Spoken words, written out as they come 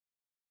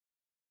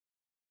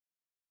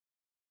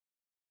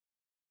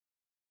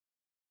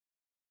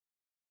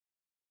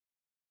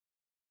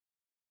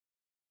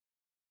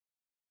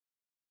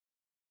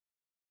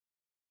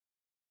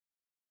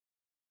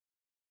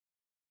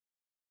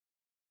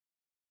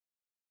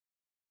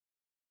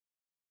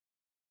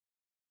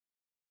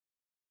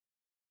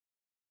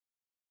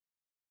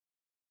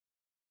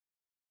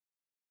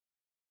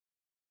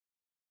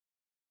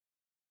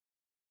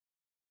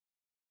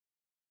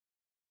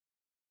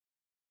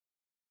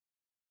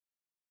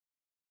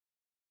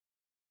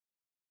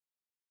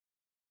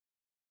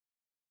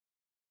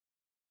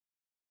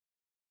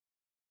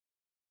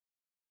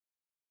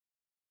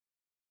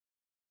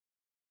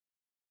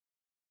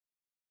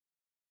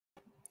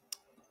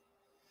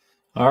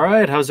All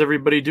right, how's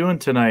everybody doing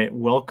tonight?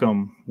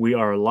 Welcome. We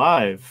are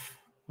live.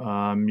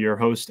 Your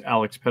host,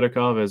 Alex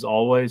Pedikov, as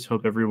always.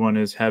 Hope everyone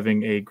is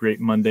having a great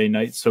Monday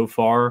night so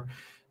far,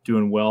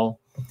 doing well.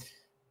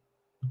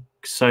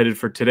 Excited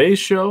for today's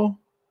show,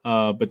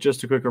 but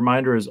just a quick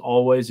reminder, as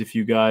always, if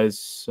you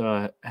guys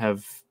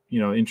have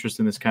interest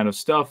in this kind of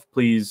stuff,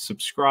 please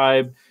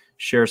subscribe,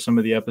 share some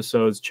of the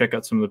episodes, check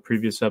out some of the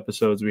previous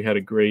episodes. We had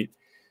a great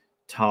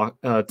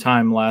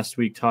time last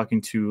week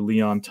talking to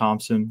Leon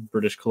Thompson,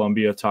 British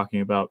Columbia,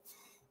 talking about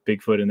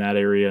Bigfoot in that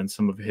area and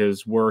some of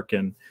his work,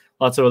 and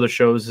lots of other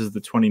shows. This is the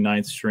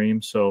 29th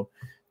stream, so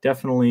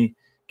definitely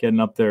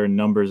getting up there in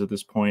numbers at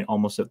this point,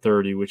 almost at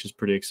 30, which is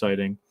pretty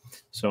exciting.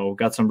 So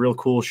got some real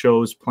cool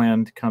shows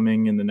planned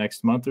coming in the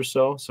next month or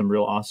so, some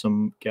real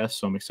awesome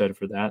guests, so I'm excited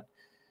for that.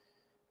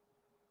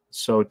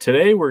 So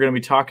today we're going to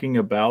be talking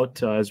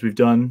about, as we've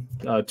done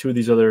two of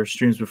these other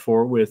streams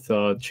before with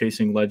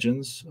Chasing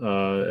Legends.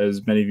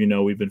 As many of you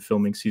know, we've been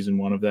filming season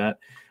 1 of that.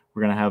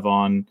 We're going to have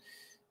on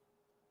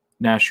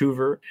Nash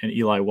Hoover and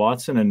Eli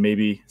Watson and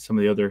maybe some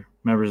of the other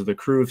members of the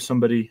crew if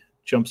somebody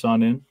jumps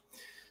on in.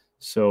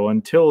 So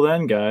until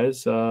then,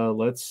 guys,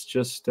 let's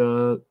just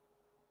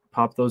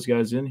pop those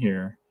guys in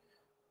here.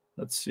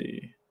 Let's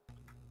see.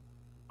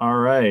 All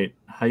right.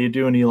 How you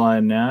doing, Eli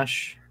and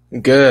Nash?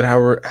 Good.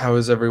 How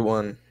is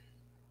everyone?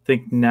 I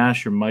think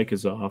Nash, your mic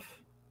is off.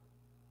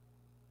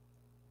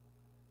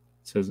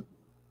 It says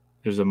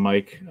there's a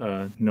mic,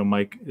 no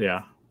mic.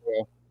 Yeah.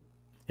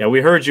 Yeah,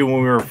 we heard you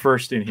when we were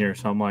first in here,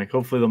 so I'm like,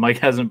 hopefully the mic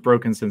hasn't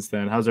broken since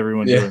then. How's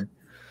everyone doing?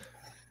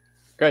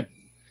 Good.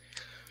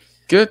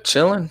 Good,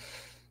 chilling.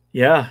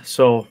 Yeah,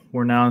 so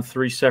we're now in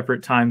 3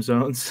 separate time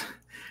zones.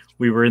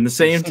 We were in the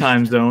same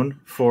time zone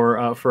for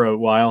a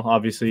while.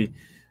 Obviously,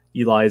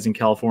 Eli is in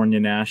California,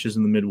 Nash is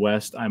in the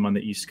Midwest. I'm on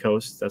the East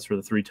Coast. That's where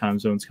the 3 time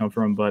zones come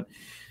from. But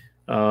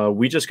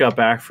we just got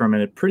back from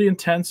a pretty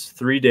intense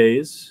 3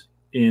 days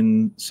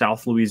in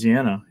South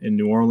Louisiana, in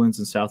New Orleans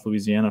and South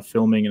Louisiana,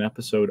 filming an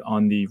episode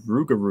on the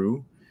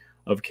Rougarou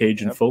of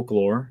Cajun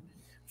folklore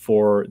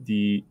for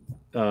the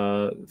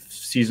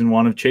season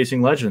 1 of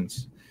Chasing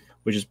Legends,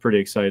 which is pretty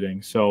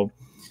exciting. So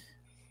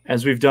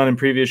as we've done in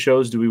previous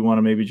shows, do we want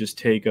to maybe just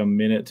take a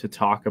minute to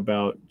talk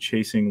about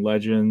Chasing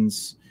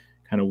Legends,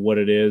 kind of what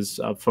it is?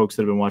 Folks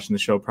that have been watching the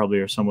show probably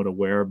are somewhat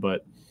aware,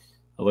 but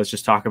let's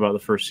just talk about the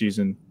first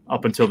season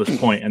up until this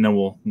point, and then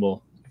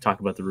we'll talk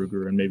about the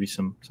Rougarou and maybe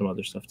some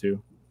other stuff too.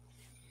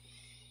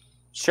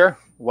 Sure.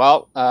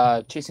 Well,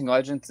 Chasing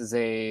Legends is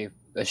a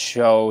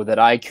show that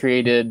I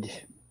created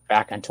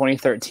back in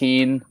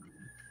 2013.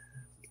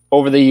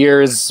 Over the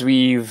years,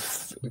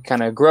 we've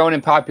kind of grown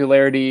in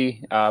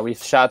popularity.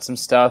 We've shot some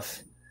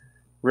stuff.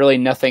 Really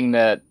nothing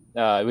that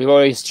we've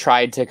always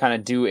tried to kind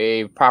of do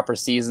a proper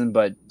season,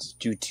 but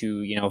due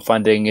to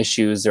funding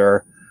issues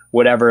or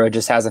whatever, it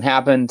just hasn't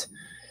happened.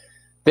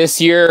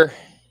 This year,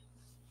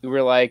 we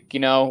were like,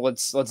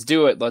 let's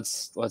do it.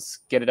 Let's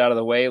get it out of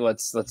the way.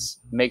 Let's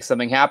make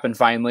something happen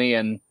finally.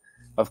 And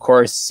of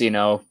course, we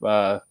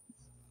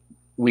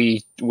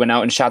went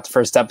out and shot the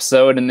first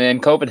episode, and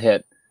then COVID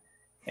hit,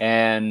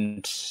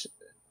 and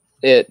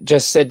it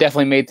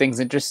definitely made things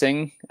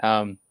interesting.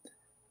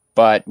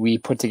 But we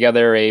put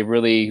together a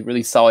really,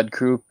 really solid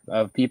group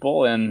of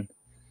people, and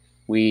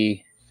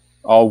we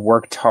all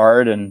worked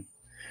hard and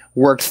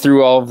worked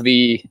through all of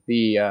the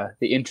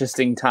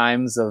interesting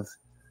times of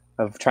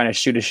trying to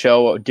shoot a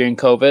show during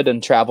COVID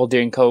and travel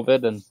during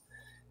COVID, and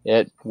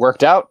it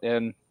worked out,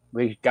 and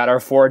we got our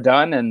 4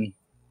 done, and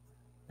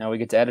now we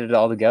get to edit it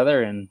all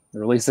together and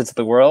release it to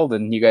the world,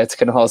 and you guys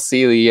can all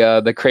see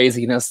the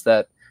craziness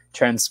that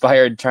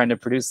transpired trying to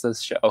produce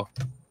this show.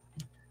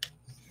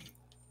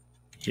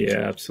 Yeah,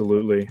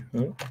 absolutely.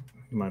 Oh,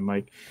 my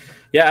mic.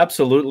 Yeah,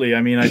 absolutely.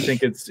 I mean, I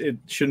think it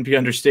shouldn't be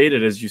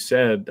understated, as you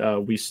said.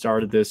 We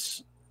started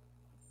this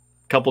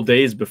a couple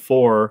days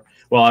before.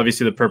 Well,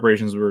 obviously the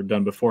preparations were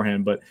done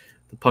beforehand, but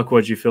the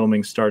Pukwudgie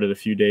filming started a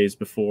few days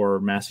before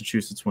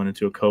Massachusetts went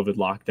into a COVID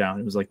lockdown.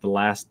 It was like the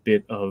last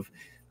bit of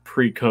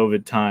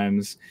pre-COVID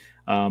times.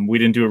 We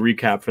didn't do a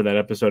recap for that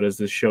episode as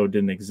this show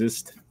didn't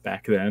exist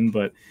back then,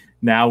 but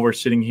now we're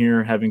sitting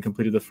here having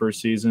completed the first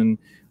season.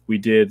 We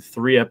did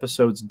 3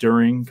 episodes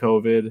during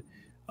COVID.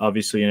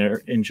 Obviously,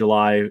 in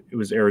July, it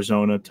was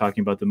Arizona,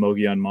 talking about the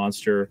Mogollon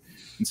Monster.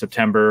 In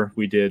September,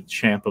 we did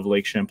Champ of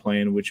Lake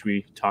Champlain, which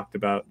we talked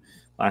about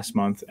last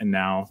month, and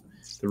now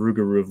the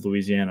Rougarou of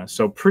Louisiana.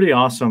 So pretty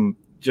awesome.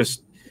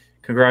 Just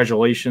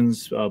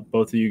congratulations,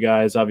 both of you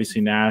guys. Obviously,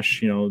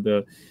 Nash,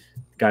 the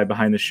guy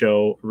behind the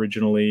show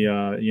originally,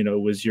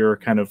 was your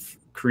kind of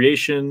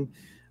creation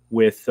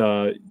with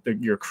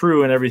your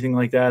crew and everything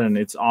like that. And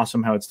it's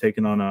awesome how it's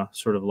taken on a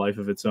sort of life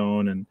of its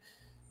own and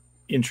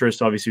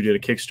interest. Obviously, we did a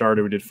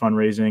Kickstarter, we did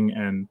fundraising,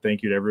 and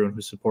thank you to everyone who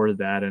supported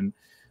that. And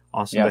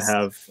awesome to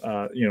have,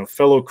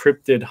 fellow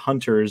cryptid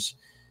hunters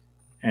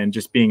and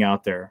just being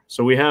out there.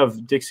 So we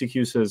have Dixie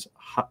Q says,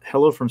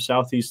 hello from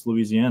Southeast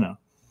Louisiana.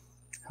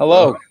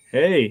 Hello.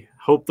 Hey,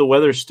 hope the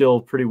weather's still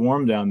pretty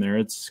warm down there.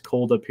 It's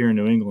cold up here in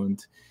New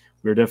England.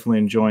 We're definitely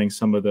enjoying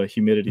some of the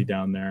humidity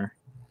down there.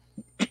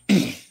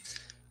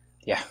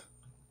 Yeah.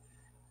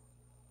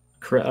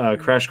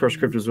 Crash Course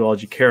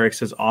Cryptozoology. Carrick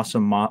says,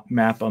 awesome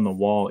map on the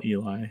wall,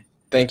 Eli.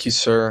 Thank you,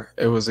 sir.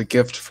 It was a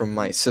gift from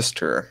my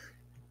sister.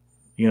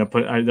 You gonna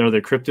put are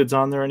there cryptids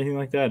on there or anything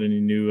like that? Any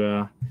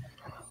new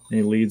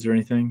any leads or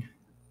anything?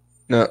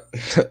 No,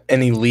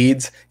 any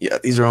leads? Yeah,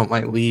 these are all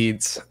my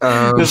leads.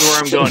 This is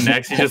where I'm going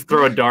next. You just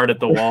throw a dart at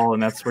the wall,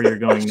 and that's where you're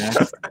going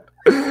next.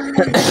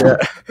 Yeah.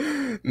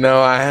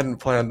 No, I hadn't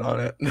planned on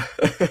it.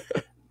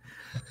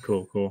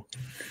 Cool.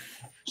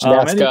 Should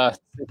ask,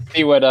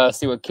 see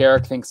what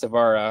Carrick thinks of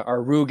our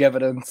Roog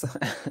evidence.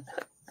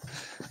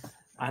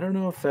 I don't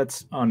know if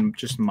that's on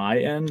just my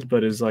end,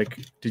 but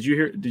did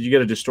you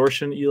get a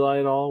distortion, Eli,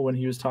 at all when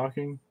he was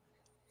talking?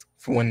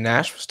 When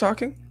Nash was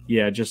talking?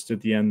 Yeah, just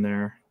at the end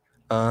there.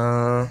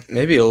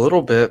 Maybe a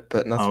little bit,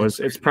 but nothing. Oh,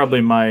 it's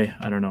probably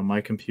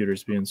my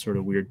computer's being sort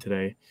of weird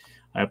today.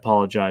 I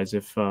apologize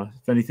if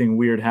anything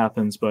weird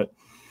happens, but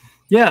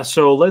yeah.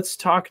 So let's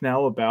talk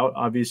now about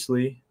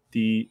obviously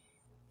the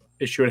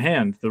issue at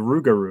hand, the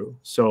Rougarou.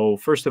 So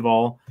first of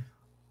all,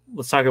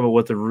 let's talk about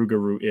what the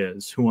Rougarou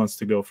is. Who wants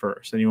to go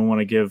first? Anyone want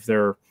to give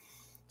their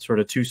sort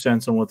of 2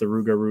 cents on what the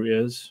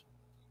Rougarou is?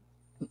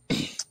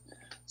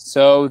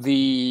 So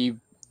the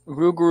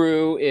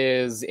Rougarou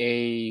is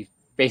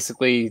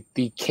basically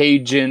the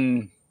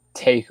Cajun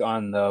take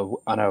on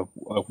a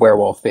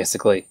werewolf.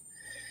 Basically,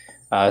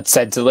 it's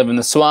said to live in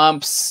the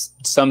swamps.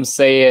 Some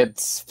say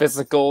it's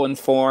physical in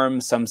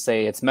form. Some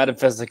say it's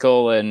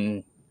metaphysical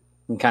and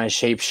kind of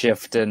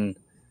shapeshift and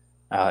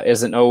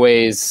isn't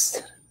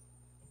always.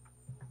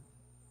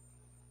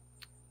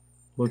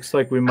 Looks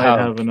like we might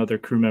have another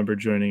crew member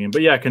joining in,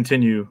 but yeah,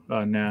 continue,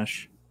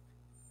 Nash.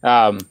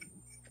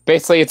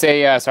 Basically, it's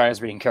a. Sorry, I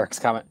was reading Carrick's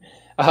comment.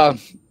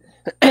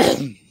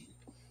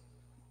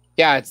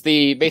 Yeah, it's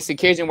the basic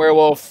Cajun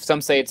werewolf.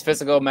 Some say it's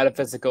physical,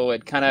 metaphysical.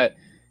 It kind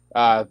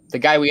of, the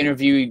guy we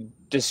interviewed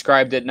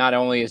described it not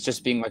only as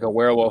just being like a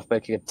werewolf, but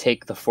it could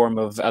take the form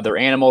of other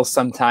animals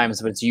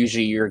sometimes, but it's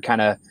usually your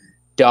kind of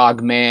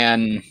dog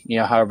man,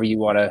 however you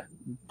want to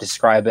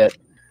describe it.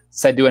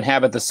 Said to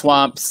inhabit the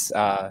swamps,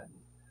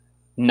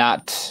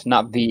 not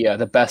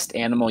the best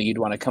animal you'd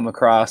want to come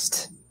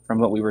across from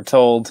what we were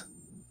told.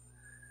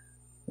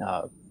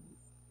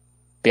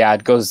 Yeah,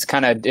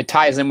 it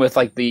ties in with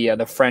like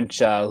the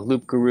French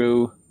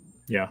loup-garou,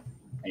 yeah,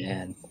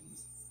 and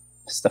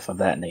stuff of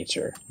that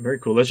nature. Very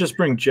cool. Let's just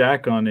bring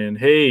Jack on in.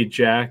 Hey,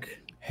 Jack.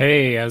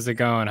 Hey, how's it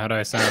going? How do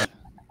I sound?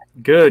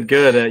 Good.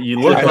 You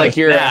look I like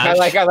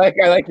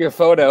your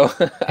photo.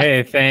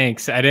 Hey,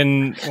 thanks. I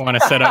didn't want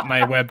to set up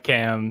my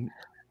webcam,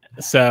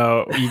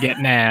 so you get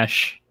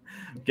Nash.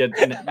 Get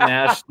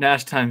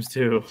Nash times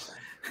 2.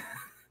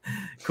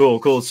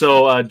 Cool.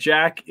 So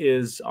Jack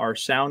is our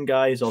sound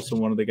guy. He's also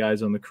one of the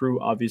guys on the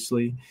crew,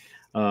 obviously.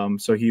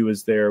 So he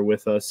was there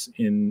with us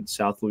in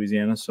South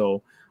Louisiana.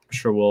 So I'm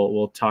sure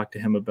we'll talk to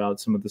him about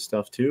some of the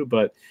stuff too.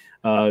 But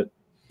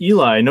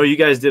Eli, I know you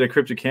guys did a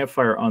Cryptid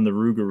Campfire on the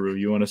Rougarou.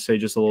 You want to say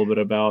just a little bit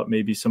about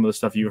maybe some of the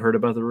stuff you heard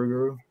about the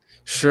Rougarou?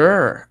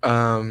 Sure.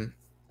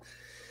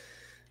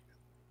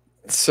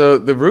 So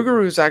the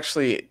Rougarous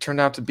actually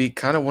turned out to be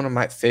kind of one of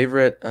my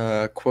favorite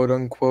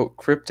quote-unquote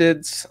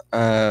cryptids.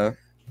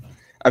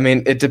 I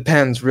mean, it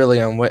depends really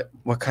on what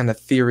kind of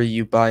theory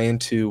you buy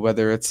into,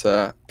 whether it's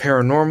a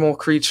paranormal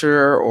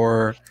creature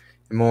or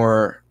a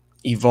more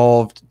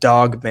evolved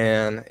dog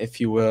man, if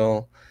you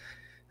will.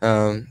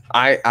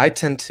 I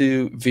tend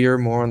to veer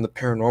more on the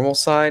paranormal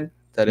side,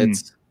 that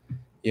it's,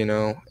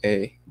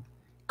 a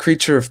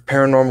creature of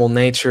paranormal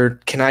nature.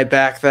 Can I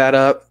back that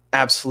up?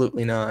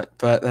 Absolutely not.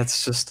 But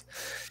that's just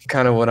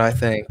kind of what I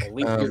think.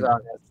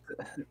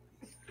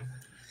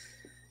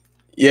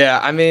 Yeah,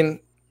 I mean,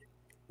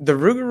 the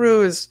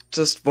Rougarou is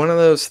just one of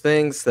those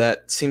things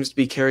that seems to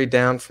be carried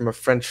down from a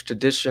French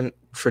tradition.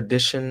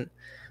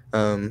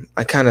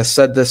 I kind of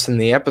said this in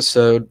the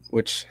episode,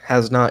 which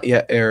has not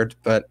yet aired,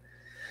 but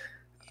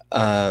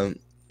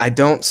I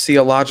don't see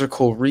a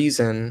logical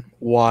reason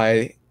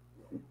why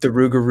the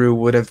Rougarou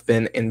would have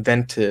been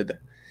invented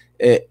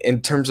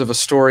in terms of a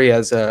story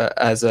as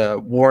a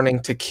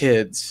warning to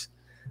kids,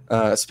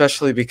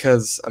 especially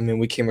because, I mean,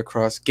 we came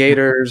across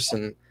gators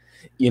and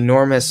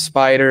enormous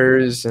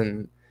spiders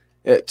and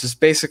just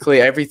basically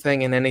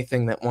everything and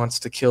anything that wants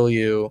to kill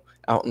you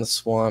out in the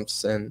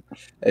swamps, and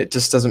it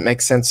just doesn't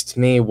make sense to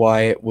me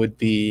why it would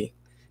be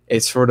a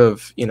sort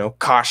of,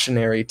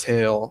 cautionary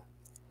tale.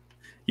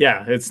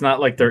 Yeah, it's not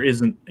like there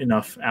isn't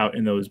enough out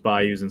in those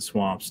bayous and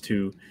swamps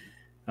to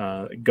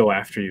go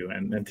after you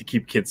and to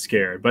keep kids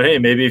scared. But hey,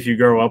 maybe if you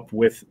grow up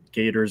with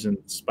gators and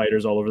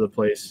spiders all over the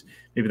place,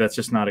 maybe that's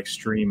just not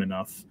extreme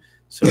enough.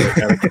 So they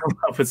gotta come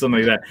up with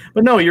something like that.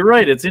 But no, you're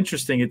right. It's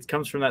interesting. It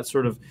comes from that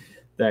sort of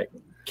that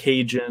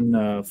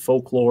Cajun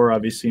folklore.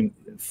 Obviously,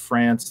 in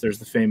France, there's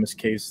the famous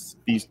case,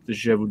 Beast de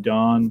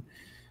Gévaudan,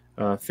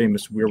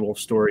 famous werewolf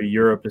story.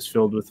 Europe is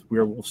filled with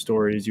werewolf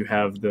stories. You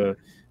have the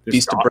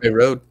Beast of Bray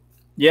Road.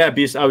 Yeah,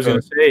 Beast. I was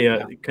going to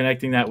say,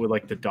 connecting that with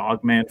like the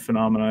dogman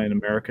phenomena in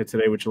America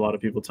today, which a lot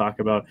of people talk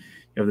about.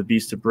 You have the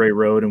Beast of Bray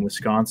Road in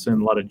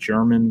Wisconsin. A lot of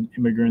German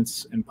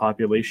immigrants and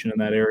population in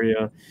that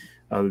area.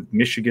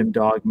 Michigan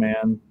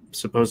dogman,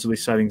 supposedly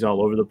sightings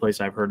all over the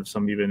place. I've heard of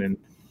some even in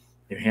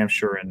New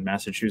Hampshire and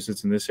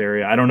Massachusetts in this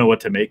area. I don't know what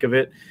to make of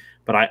it,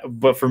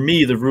 but for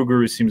me, the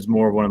Rougarou seems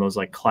more one of those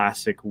like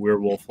classic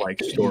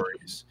werewolf-like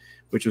stories,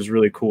 which was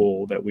really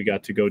cool that we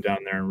got to go down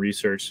there and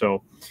research.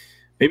 So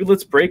maybe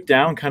let's break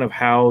down kind of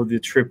how the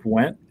trip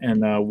went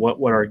and what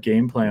our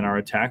game plan, our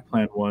attack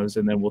plan was,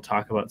 and then we'll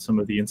talk about some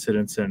of the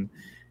incidents and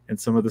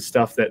some of the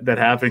stuff that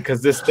happened,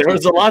 because there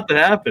was a lot that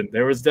happened.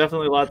 There was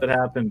definitely a lot that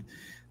happened.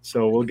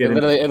 So we'll get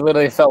into it. It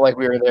literally felt like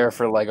we were there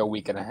for like a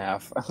week and a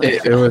half.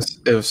 It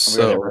was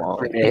so long.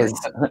 3 days.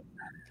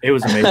 It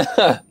was amazing.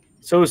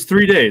 So it was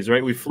 3 days,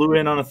 right? We flew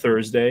in on a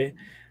Thursday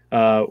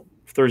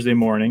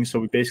morning. So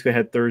we basically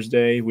had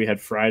Thursday, we had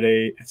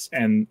Friday,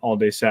 and all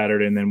day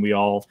Saturday, and then we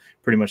all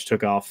pretty much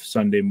took off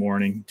Sunday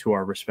morning to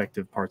our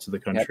respective parts of the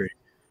country. Yep.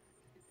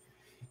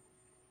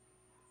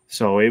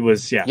 So it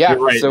was, yeah. Yeah.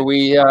 Right. So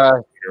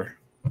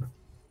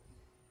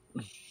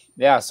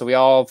so we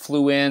all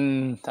flew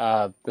in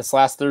this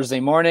last Thursday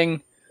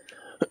morning.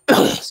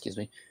 Excuse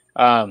me.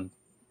 All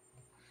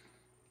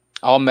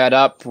met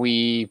up.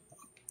 We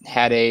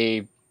had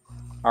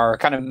our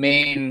kind of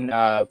main,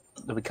 what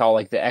we call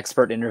like the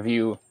expert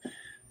interview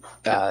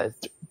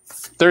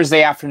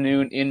Thursday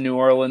afternoon in New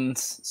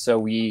Orleans. So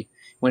we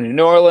went to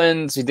New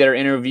Orleans, we did our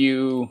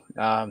interview,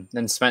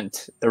 then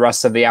spent the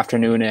rest of the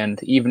afternoon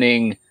and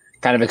evening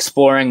kind of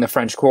exploring the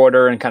French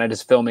Quarter and kind of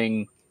just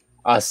filming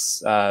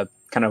us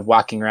kind of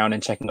walking around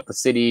and checking out the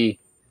city,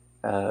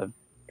 kind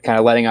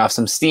of letting off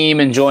some steam,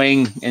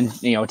 enjoying and,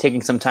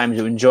 taking some time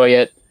to enjoy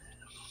it.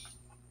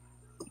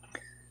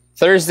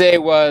 Thursday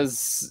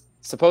was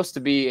supposed to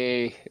be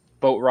a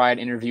boat ride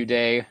interview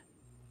day,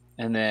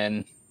 and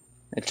then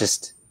it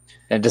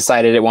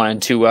decided it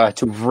wanted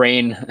to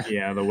rain.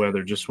 Yeah, the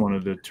weather just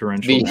wanted a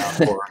torrential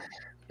downpour.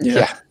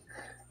 Yeah.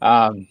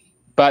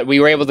 But we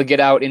were able to get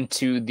out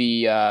into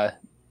the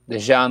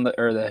Jean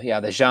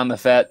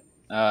Lafette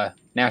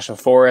National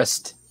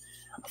Forest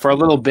for a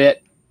little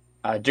bit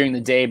during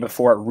the day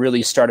before it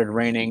really started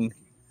raining.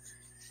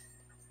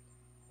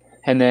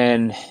 And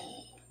then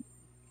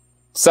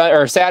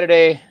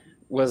Saturday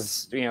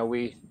was,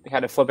 we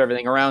had to flip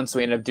everything around, so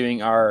we ended up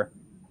doing our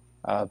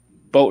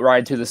boat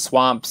ride through the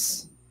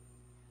swamps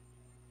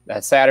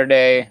that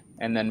Saturday,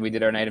 and then we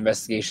did our night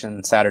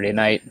investigation Saturday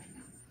night.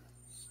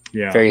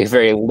 Yeah. Very,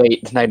 very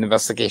late night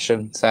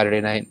investigation Saturday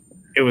night.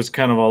 It was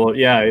kind of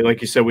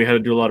like you said, we had to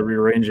do a lot of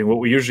rearranging. What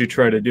we usually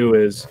try to do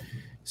is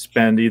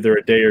spend either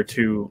a day or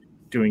two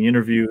doing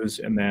interviews,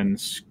 and then,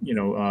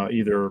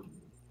 either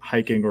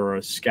hiking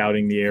or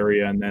scouting the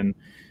area. And then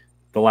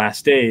the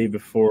last day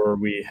before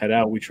we head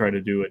out, we try to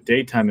do a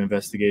daytime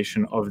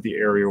investigation of the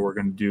area we're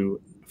going to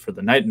do for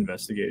the night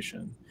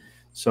investigation.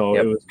 So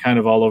It was kind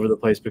of all over the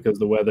place because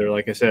the weather,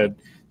 like I said,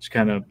 just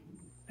kind of,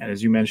 and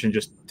as you mentioned,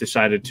 just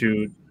decided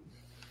to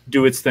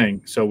do its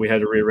thing. So we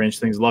had to rearrange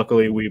things.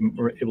 Luckily, we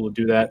were able to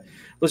do that.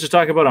 Let's just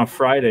talk about on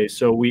Friday.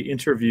 So we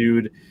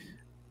interviewed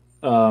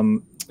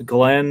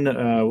Glenn,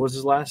 what was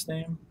his last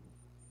name?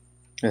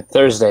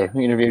 Thursday.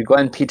 We interviewed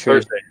Glenn Petrie.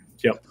 Thursday.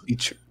 Yep.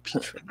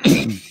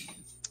 Petrie.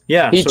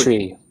 Yeah.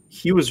 Petrie. So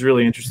he was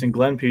really interesting.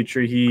 Glenn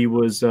Petrie, he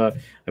was, I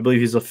believe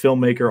he's a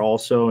filmmaker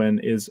also,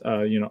 and is,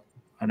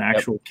 an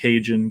actual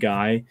Cajun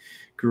guy.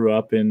 Grew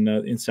up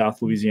in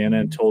South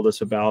Louisiana, and told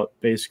us about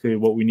basically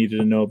what we needed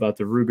to know about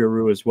the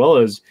Rougarou, as well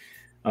as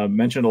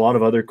mentioned a lot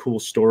of other cool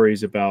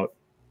stories about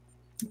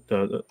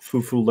the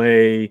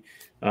Fufule,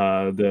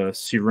 the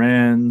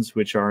sirens,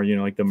 which are,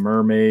 like the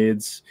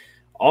mermaids,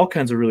 all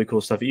kinds of really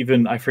cool stuff.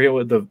 Even, I forget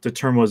what the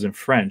term was in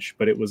French,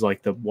 but it was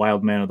like the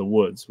wild man of the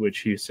woods, which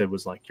he said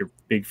was like your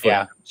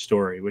Bigfoot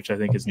story, which I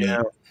think is neat.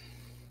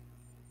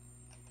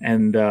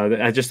 And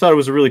I just thought it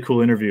was a really cool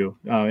interview.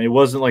 It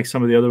wasn't like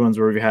some of the other ones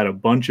where we had a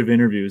bunch of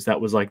interviews.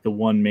 That was like the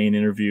one main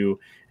interview,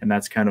 and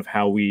that's kind of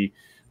how we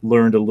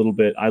learned a little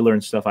bit. I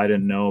learned stuff I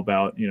didn't know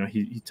about.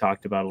 He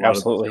talked about a lot of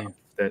stuff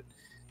that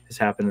has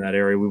happened in that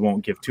area. We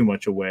won't give too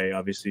much away.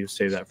 Obviously, you'll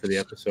save that for the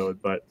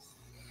episode. But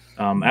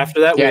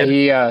after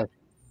that,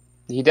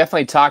 he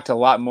definitely talked a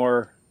lot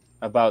more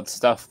about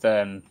stuff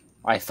than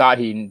I thought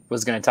he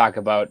was going to talk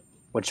about,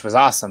 which was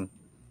awesome,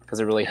 because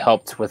it really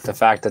helped with the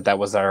fact that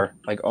was our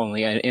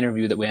only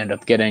interview that we ended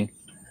up getting.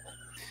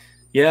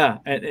 Yeah,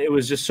 and it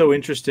was just so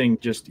interesting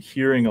just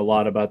hearing a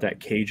lot about that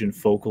Cajun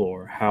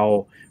folklore,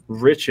 how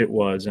rich it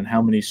was, and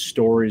how many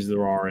stories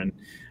there are. And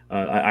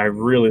I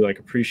really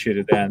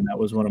appreciated that, and that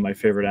was one of my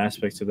favorite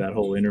aspects of that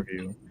whole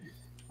interview.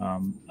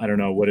 I don't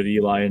know, what did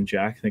Eli and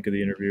Jack think of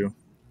the interview?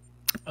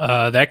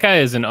 That guy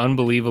is an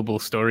unbelievable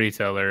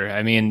storyteller.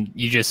 I mean,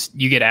 you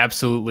get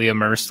absolutely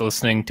immersed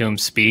listening to him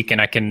speak,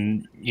 and I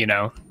can,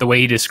 the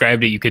way he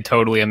described it, you could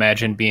totally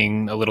imagine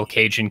being a little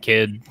Cajun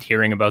kid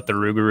hearing about the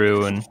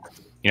Rougarou and,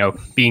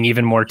 being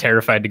even more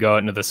terrified to go out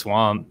into the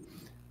swamp.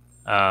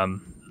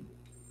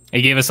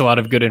 He gave us a lot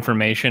of good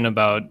information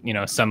about,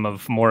 some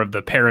of more of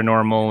the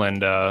paranormal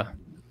and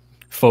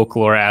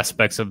folklore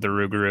aspects of the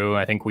Rougarou.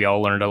 I think we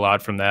all learned a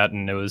lot from that,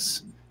 and it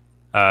was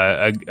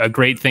a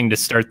great thing to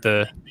start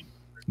the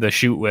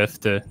shoot with,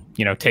 to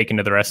take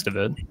into the rest of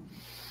it.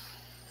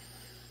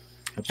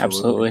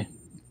 Absolutely.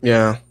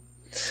 Yeah.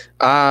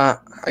 I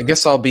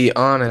guess I'll be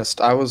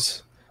honest. I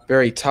was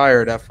very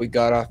tired after we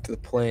got off the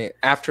plane.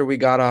 After we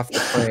got off the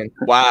plane.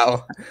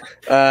 Wow.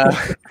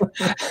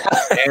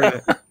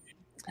 And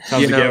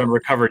Sounds like you haven't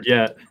recovered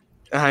yet.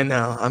 I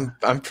know.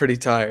 I'm pretty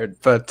tired,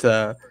 but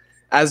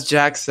as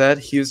Jack said,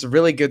 he was a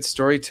really good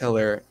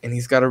storyteller, and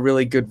he's got a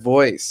really good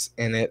voice.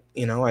 And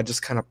I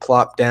just kind of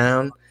plopped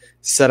down,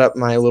 set up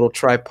my little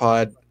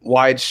tripod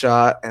wide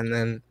shot, and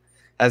then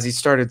as he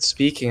started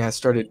speaking, I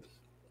started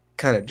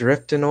kind of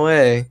drifting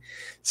away.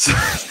 So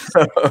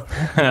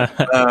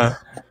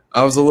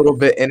I was a little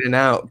bit in and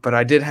out, but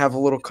I did have a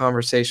little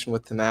conversation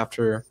with him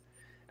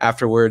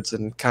afterwards,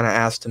 and kind of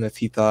asked him if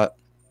he thought,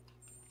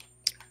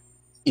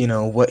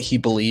 what he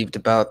believed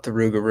about the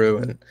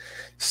Rougarou, and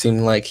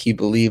seemed like he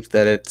believed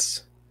that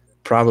it's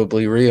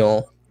probably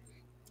real.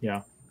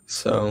 Yeah.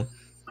 So.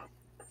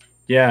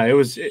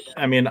 Yeah,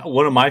 I mean,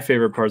 one of my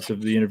favorite parts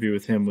of the interview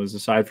with him was,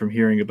 aside from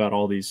hearing about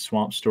all these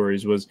swamp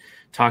stories, was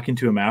talking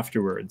to him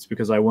afterwards,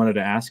 because I wanted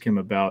to ask him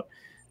about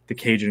the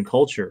Cajun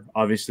culture.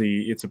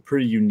 Obviously, it's a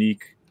pretty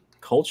unique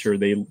culture.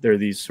 They're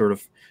these sort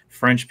of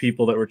French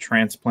people that were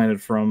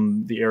transplanted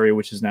from the area,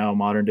 which is now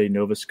modern day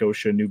Nova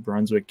Scotia, New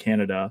Brunswick,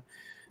 Canada,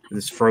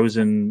 this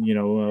frozen,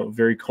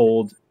 very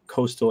cold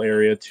coastal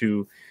area,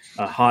 to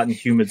a hot and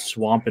humid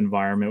swamp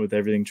environment with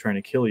everything trying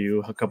to kill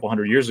you. A couple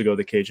hundred years ago,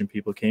 the Cajun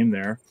people came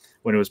there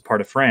when it was part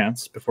of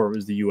France, before it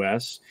was the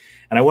U.S.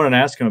 And I wanted to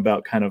ask him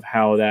about kind of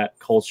how that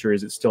culture,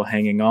 is it still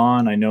hanging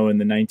on? I know in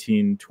the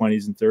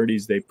 1920s and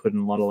 30s, they put in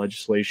a lot of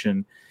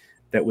legislation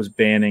that was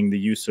banning the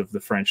use of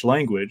the French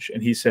language.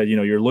 And he said,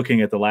 you're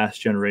looking at the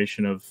last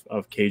generation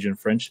of Cajun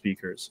French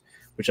speakers,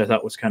 which I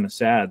thought was kind of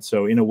sad.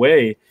 So in a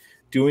way,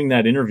 doing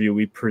that interview,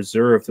 we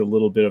preserved a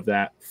little bit of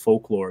that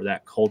folklore,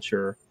 that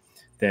culture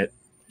that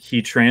he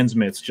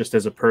transmits just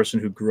as a person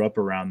who grew up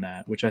around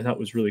that, which I thought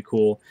was really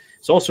cool.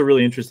 It's also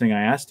really interesting.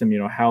 I asked him,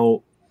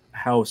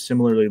 how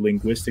similarly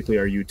linguistically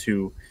are you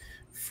to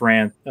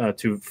French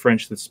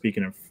that's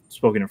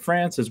spoken in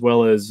France, as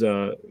well as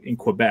in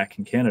Quebec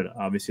in Canada?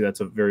 Obviously, that's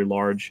a very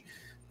large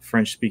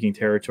French-speaking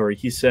territory.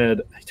 He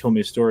told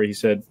me a story. He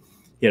said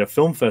he had a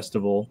film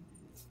festival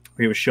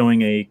where he was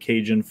showing a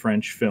Cajun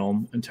French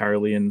film,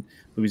 entirely in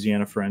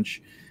Louisiana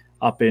French,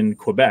 up in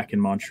Quebec, in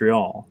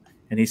Montreal.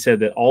 And he said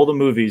that all the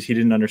movies, he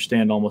didn't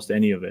understand almost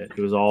any of it.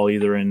 It was all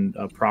either in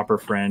proper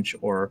French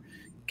or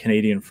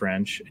Canadian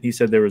French. And he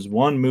said there was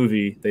one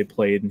movie they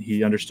played and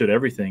he understood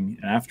everything.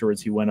 And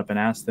afterwards he went up and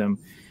asked them,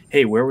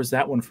 hey, where was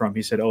that one from?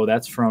 He said, oh,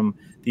 that's from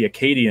the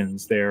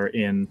Acadians there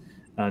in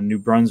New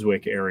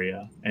Brunswick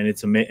area. And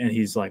and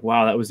he's like,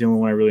 wow, that was the only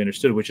one I really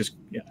understood, which is,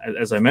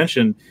 as I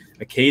mentioned,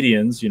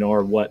 Acadians,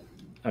 are what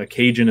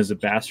Cajun is, a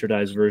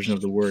bastardized version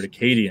of the word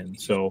Acadian.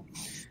 So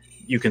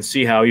you can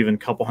see how even a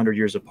couple hundred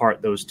years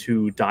apart, those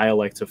two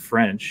dialects of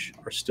French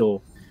are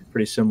still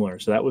pretty similar.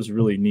 So that was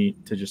really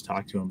neat to just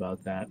talk to him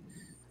about that.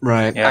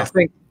 Right. Yeah.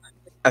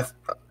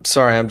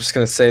 Sorry, I'm just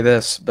going to say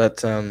this,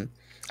 but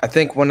I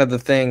think one of the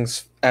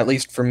things, at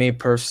least for me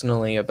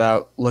personally,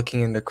 about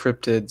looking into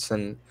cryptids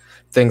and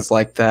things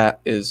like that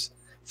is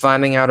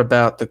finding out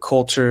about the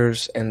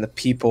cultures and the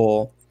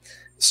people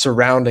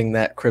surrounding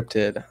that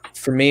cryptid.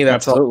 For me,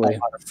 that's a lot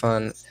of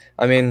fun.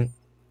 I mean,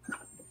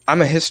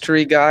 I'm a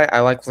history guy.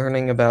 I like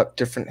learning about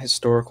different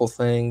historical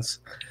things.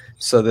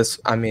 So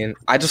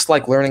I just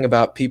like learning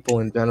about people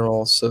in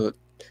general. So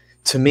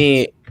to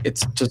me,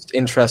 it's just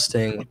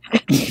interesting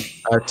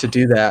to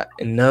do that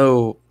and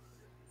know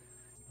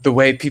the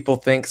way people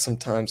think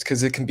sometimes,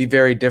 because it can be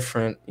very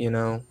different,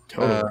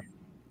 Totally.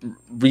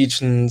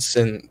 Regions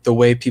and the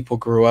way people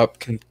grew up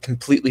can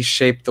completely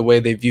shape the way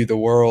they view the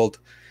world.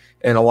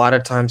 And a lot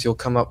of times you'll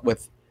come up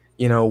with,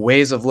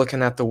 ways of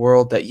looking at the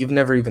world that you've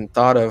never even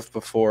thought of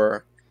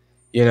before,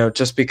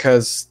 just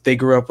because they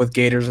grew up with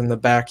gators in the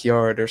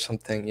backyard or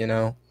something,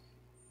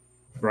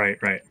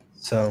 Right.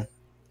 So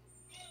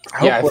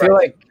I feel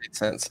like it makes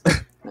sense.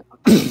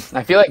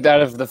 I feel like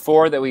out of the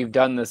four that we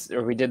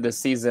did this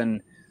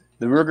season,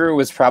 the Rougarou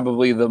was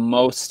probably the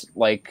most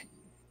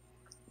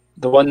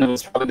the one that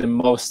was probably the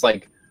most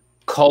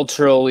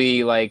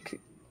culturally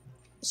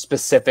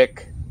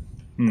specific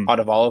out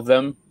of all of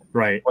them.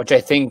 Right. Which I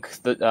think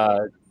that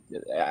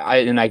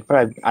I don't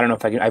know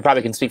if I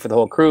probably can speak for the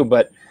whole crew,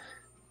 but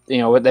they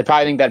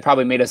probably think that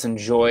probably made us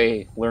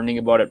enjoy learning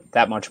about it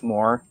that much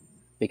more,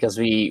 because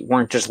we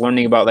weren't just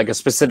learning about a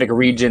specific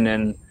region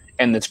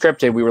and the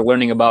cryptid. We were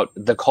learning about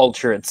the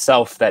culture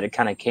itself that it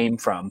kind of came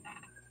from.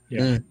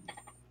 Yeah.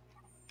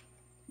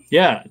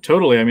 Yeah,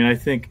 totally. I mean, I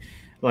think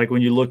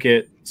when you look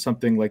at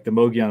something like the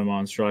Mogollon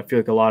Monster, I feel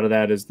like a lot of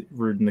that is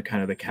rooted in the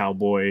kind of the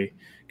cowboy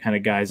kind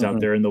of guys out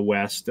there in the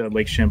West.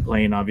 Lake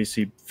Champlain,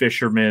 obviously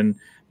fishermen,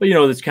 but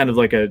it's kind of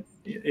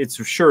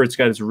it's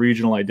got its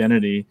regional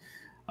identity.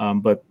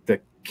 But the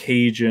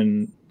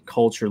Cajun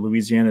culture,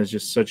 Louisiana, is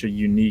just such a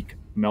unique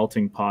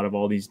melting pot of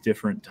all these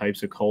different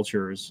types of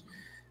cultures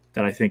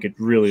that I think it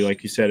really,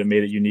 like you said, it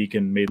made it unique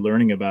and made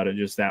learning about it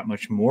just that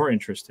much more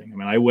interesting. I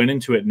mean, I went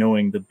into it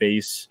knowing the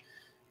base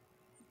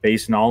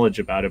knowledge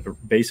about it, but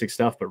basic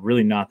stuff, but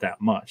really not that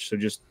much. So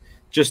just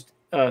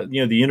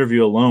the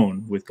interview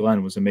alone with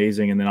Glenn was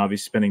amazing. And then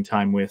obviously spending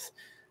time with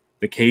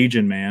the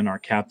Cajun man, our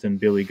Captain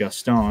Billy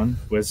Gaston,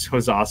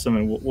 was awesome.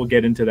 And we'll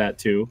get into that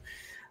too.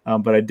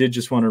 But I did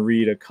just want to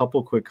read a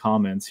couple quick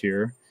comments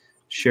here.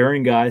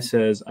 Sharing Guy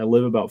says, I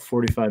live about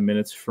 45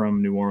 minutes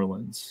from New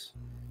Orleans.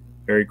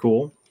 Very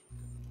cool.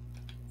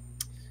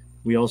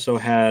 We also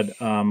had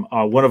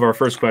one of our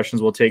first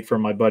questions we'll take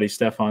from my buddy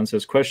Stefan.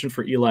 Says, question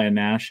for Eli and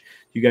Nash.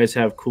 You guys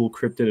have cool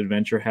cryptid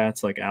adventure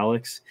hats like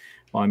Alex?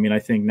 Well, I mean, I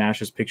think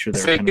Nash's picture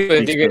there. So I don't know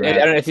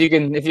if you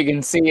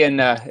can see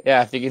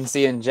if you can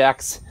see in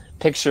Jack's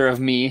picture of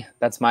me,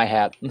 that's my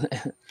hat.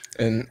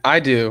 And I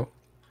do.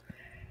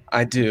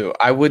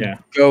 I would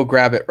go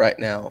grab it right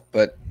now,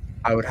 but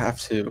I would have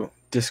to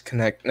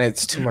disconnect.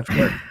 It's too much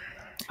work.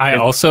 I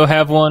also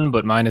have one,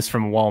 but mine is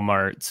from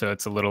Walmart, so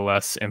it's a little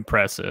less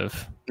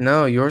impressive.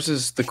 No, yours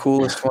is the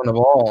coolest one of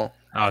all.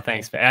 Oh,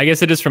 thanks. I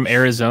guess it is from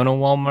Arizona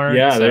Walmart.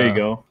 Yeah, so there you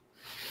go.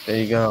 There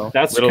you go.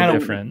 That's kind of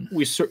different.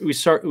 We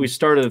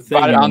started a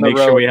thing to make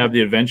sure we have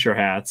the adventure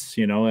hats,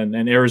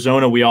 and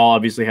Arizona, we all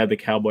obviously had the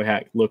cowboy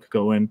hat look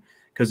going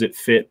because it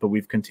fit, but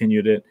we've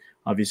continued it.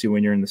 Obviously,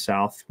 when you're in the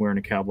South, wearing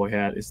a cowboy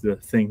hat is the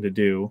thing to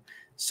do,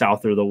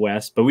 South or the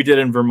West. But we did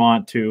it in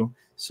Vermont too,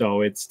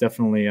 so it's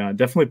definitely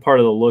part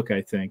of the look,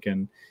 I think.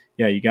 And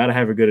yeah, you got to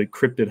have a good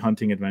cryptid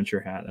hunting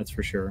adventure hat, that's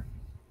for sure.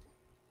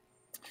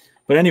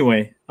 But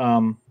anyway,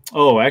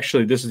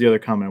 actually, this is the other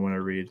comment I want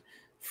to read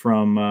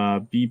from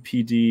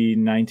BPD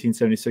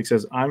 1976.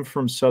 Says, I'm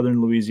from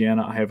Southern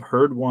Louisiana. I have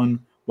heard one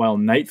while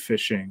night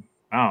fishing.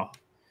 Wow.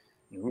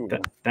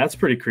 That's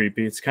pretty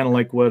creepy. It's kind of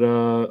like what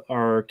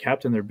our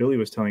captain there, Billy,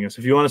 was telling us.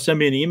 If you want to send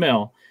me an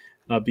email,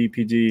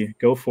 BPD,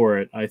 go for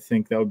it. I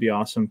think that would be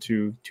awesome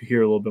to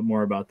hear a little bit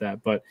more about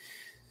that. But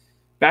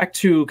back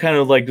to kind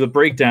of like the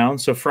breakdown.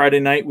 So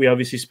Friday night, we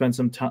obviously spent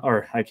some time,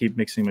 or I keep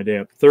mixing my day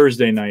up.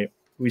 Thursday night,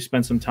 we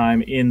spent some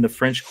time in the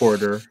French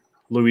Quarter,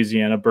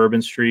 Louisiana,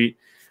 Bourbon Street.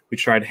 We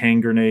tried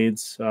hand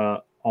grenades,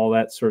 all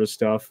that sort of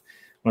stuff.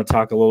 I want to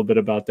talk a little bit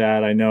about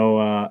that. I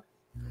know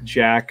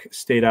Jack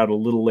stayed out a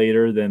little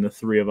later than the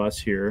three of us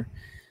here,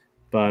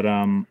 but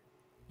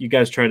you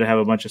guys tried to have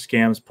a bunch of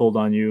scams pulled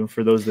on you.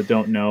 For those that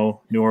don't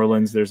know, New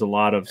Orleans, there's a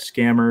lot of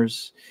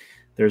scammers.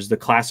 There's the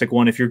classic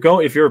one. If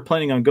you're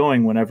planning on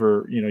going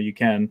whenever you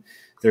can,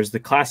 there's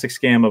the classic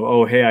scam of,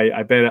 oh, hey,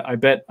 I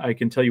bet I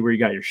can tell you where you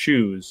got your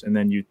shoes, and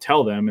then you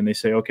tell them, and they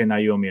say, okay, now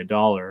you owe me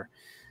 $1.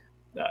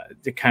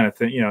 The kind of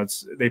thing,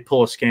 they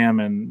pull a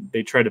scam, and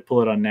they tried to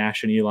pull it on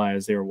Nash and Eli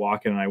as they were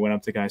walking. And I went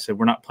up to the guy and said,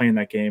 we're not playing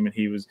that game. And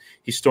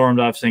he stormed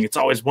off saying, it's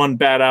always one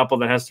bad apple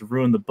that has to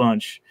ruin the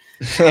bunch.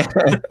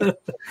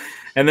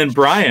 And then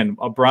Brian,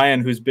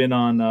 who's been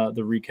on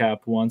the recap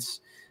once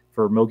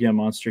for Mogollon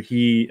Monster,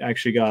 he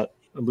actually got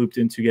looped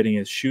into getting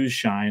his shoes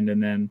shined.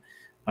 And then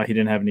he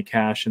didn't have any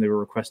cash, and they were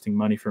requesting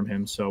money from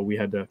him. So we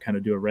had to kind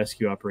of do a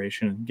rescue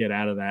operation and get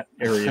out of that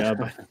area.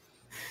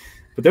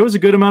 But there was a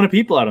good amount of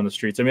people out on the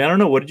streets. I mean, I don't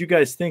know. What did you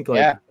guys think?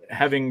 Like,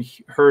 having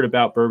heard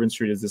about Bourbon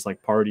Street as this like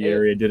party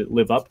area, did it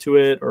live up to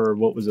it, or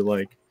what was it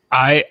like?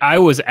 I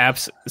was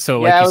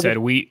so like you said,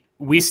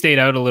 we stayed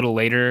out a little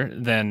later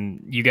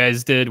than you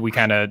guys did. We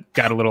kind of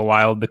got a little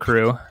wild, the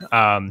crew.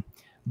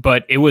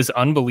 But it was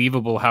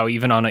unbelievable how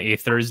even on a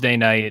Thursday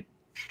night,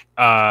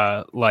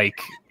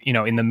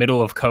 in the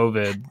middle of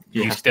COVID,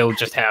 you still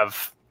just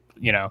have,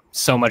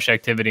 so much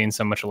activity and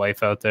so much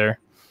life out there.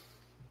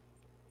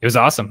 It was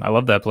awesome. I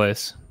love that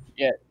place.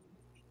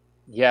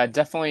 Yeah,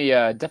 definitely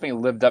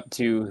lived up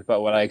to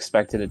about what I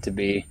expected it to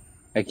be.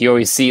 Like, you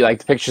always see like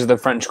the pictures of the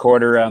French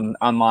Quarter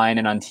online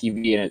and on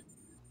TV, and it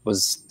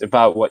was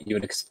about what you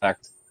would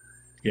expect.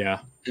 Yeah.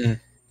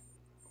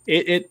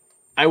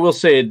 I will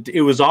say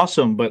it was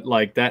awesome, but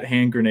like that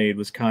hand grenade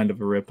was kind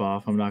of a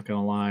ripoff. I'm not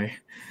gonna lie.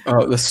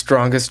 Oh, the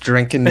strongest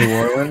drink in New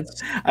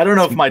Orleans. I don't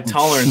know if my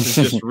tolerance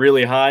is just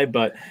really high,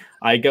 but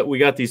we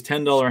got these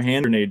 $10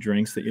 hand grenade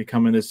drinks that you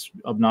come in this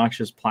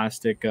obnoxious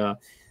plastic kind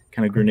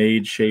of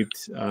grenade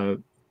shaped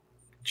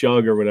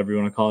jug or whatever you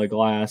want to call it,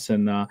 glass,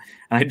 and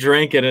I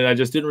drank it and I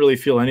just didn't really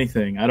feel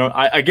anything. I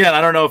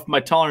don't know if my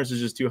tolerance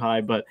is just too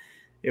high, but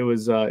it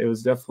was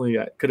definitely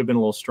could have been a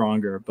little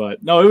stronger.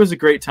 But no, it was a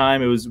great time.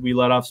 We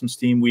let off some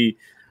steam.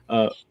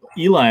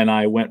 Eli and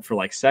I went for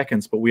like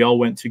seconds, but we all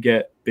went to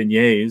get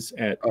beignets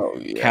at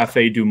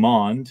Cafe du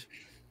Monde,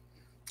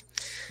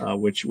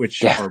 which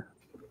are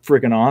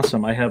freaking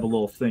awesome. I have a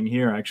little thing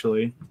here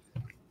actually.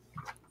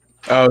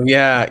 Oh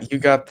yeah, you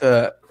got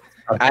the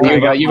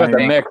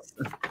mix.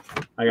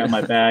 I got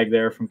my bag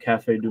there from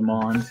Cafe du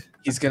Monde.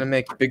 He's gonna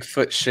make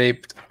Bigfoot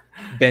shaped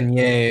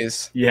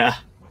beignets. Yeah,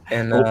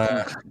 and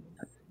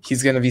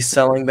he's gonna be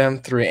selling them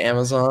through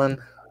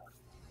Amazon.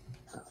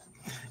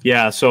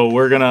 Yeah, so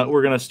we're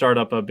gonna start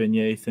up a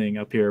beignet thing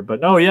up here.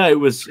 But no, yeah, it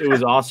was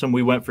awesome.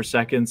 We went for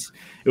seconds.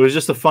 It was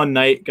just a fun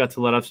night. Got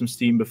to let off some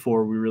steam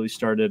before we really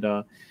started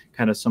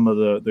kind of some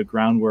of the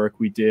groundwork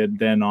we did.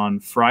 Then on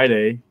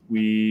Friday,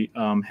 we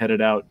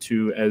headed out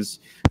to, as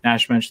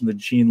Nash mentioned, the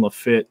Jean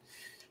Lafitte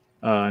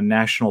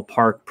National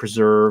Park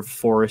Preserve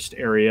Forest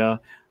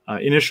area.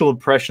 Initial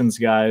impressions,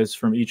 guys,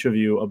 from each of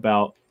you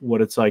about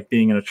what it's like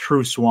being in a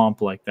true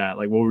swamp like that.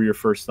 Like, what were your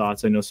first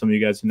thoughts? I know some of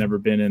you guys have never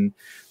been in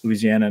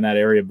Louisiana in that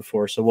area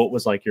before. So what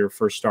was like your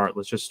first start?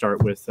 Let's just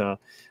start with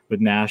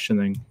Nash and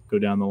then go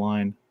down the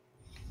line.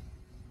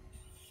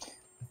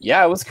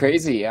 Yeah, it was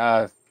crazy.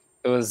 It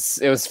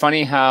was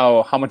funny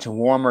how much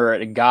warmer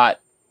it got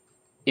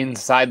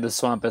inside the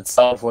swamp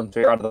itself once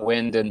we were out of the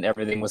wind and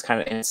everything was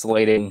kind of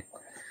insulating.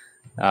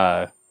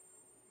 Yeah,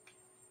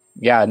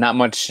 not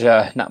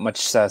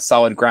much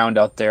solid ground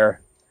out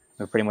there.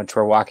 We pretty much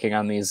were walking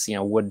on these,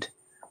 wood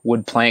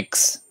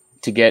planks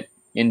to get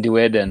into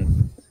it,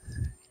 and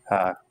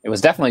it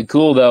was definitely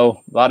cool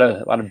though. A lot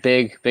of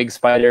big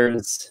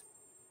spiders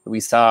that we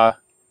saw.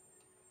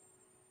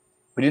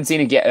 We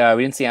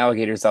didn't see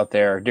alligators out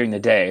there during the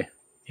day.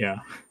 Yeah.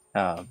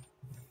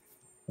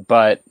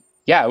 But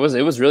yeah, it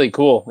was really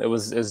cool. It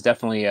was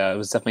definitely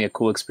a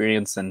cool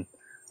experience and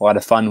a lot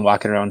of fun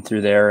walking around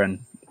through there and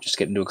just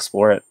getting to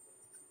explore it.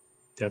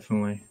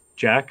 Definitely.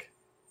 Jack?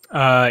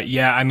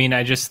 Yeah, I mean,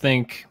 I just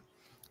think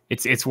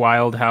it's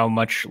wild how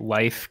much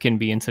life can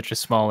be in such a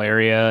small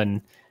area,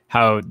 and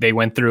how they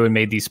went through and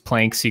made these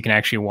planks so you can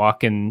actually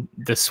walk in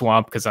the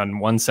swamp, because on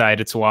one side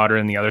it's water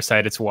and the other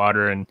side it's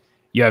water, and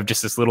you have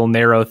just this little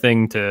narrow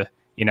thing to,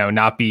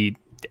 not be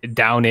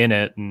down in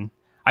it. And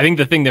I think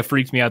the thing that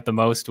freaked me out the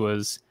most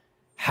was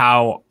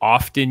how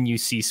often you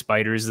see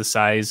spiders the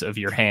size of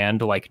your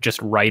hand, like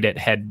just right at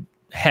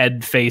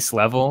head face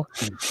level.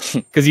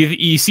 Because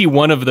you see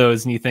one of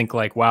those and you think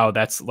like, wow,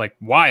 that's like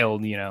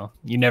wild, you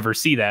never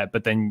see that.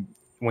 But then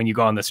when you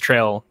go on this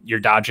trail, you're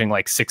dodging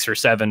like 6 or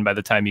 7 by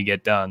the time you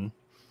get done.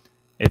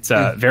 It's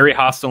a very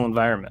hostile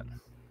environment.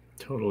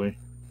 Totally.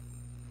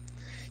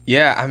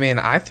 Yeah, I mean,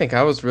 I think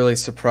I was really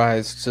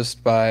surprised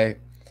just by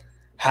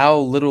how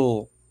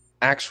little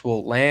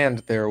actual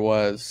land there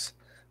was.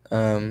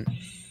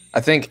 I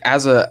think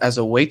as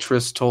a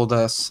waitress told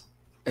us,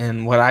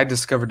 and what I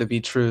discovered to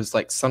be true is,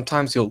 like,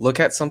 sometimes you'll look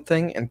at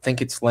something and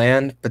think it's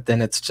land, but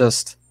then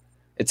it's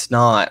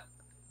not.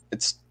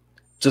 It's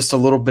just a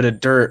little bit of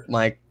dirt,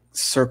 like,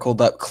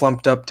 circled up,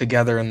 clumped up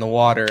together in the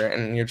water,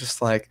 and you're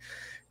just like,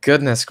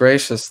 goodness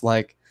gracious,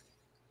 like,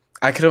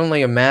 I could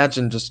only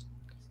imagine just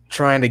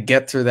trying to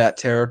get through that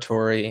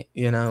territory.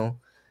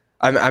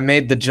 I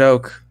made the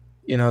joke,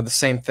 the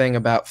same thing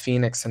about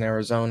Phoenix and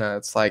Arizona.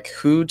 It's like,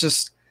 who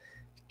just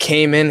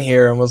came in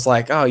here and was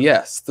like, oh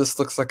yes, this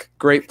looks like a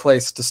great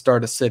place to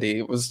start a city?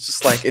 It was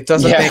just like, it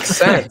doesn't make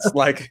sense.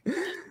 Like,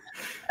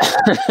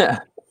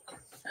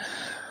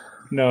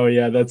 no,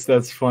 yeah,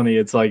 that's funny.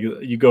 It's like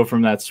you go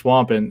from that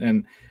swamp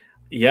and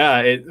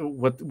yeah,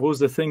 what was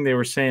the thing they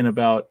were saying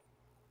about,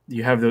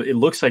 you have it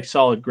looks like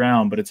solid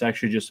ground, but it's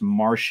actually just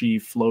marshy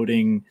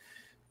floating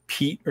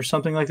peat or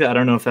something like that. I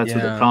don't know if that's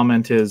what the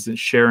comment is.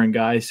 Sharon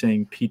Guy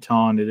saying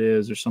Piton it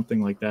is, or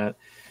something like that.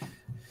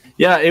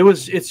 Yeah,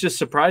 it's just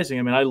surprising.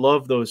 I mean, I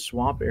love those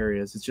swamp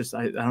areas. It's just,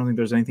 I don't think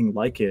there's anything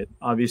like it.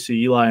 Obviously,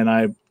 Eli and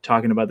I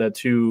talking about that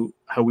too,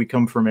 how we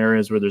come from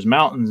areas where there's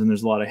mountains and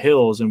there's a lot of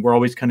hills, and we're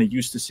always kind of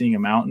used to seeing a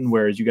mountain,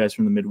 whereas you guys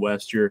from the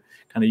Midwest, you're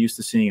kind of used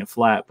to seeing it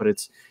flat. But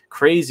it's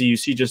crazy. You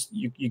see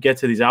you get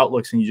to these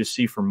outlooks and you just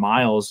see for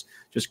miles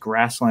just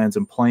grasslands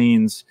and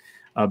plains,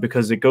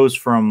 because it goes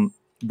from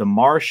the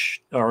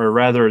marsh, or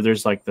rather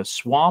there's like the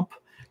swamp,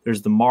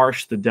 there's the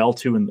marsh, the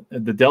delta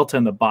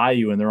and the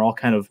bayou, and they're all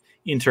kind of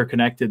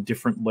interconnected,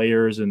 different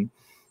layers, and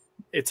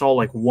it's all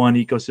like one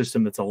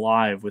ecosystem that's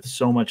alive with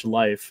so much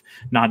life,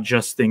 not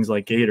just things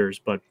like gators,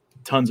 but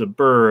tons of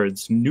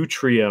birds,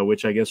 nutria,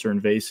 which I guess are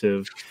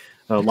invasive,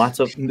 lots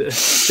of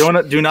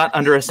do not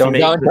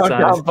underestimate don't the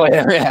size. downplay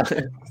them, yeah.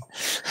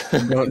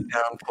 Don't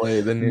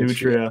downplay the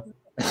nutria.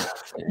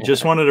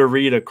 Just wanted to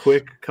read a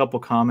quick couple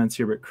comments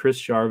here, but Chris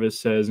Jarvis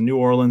says, New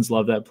Orleans,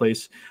 love that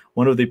place.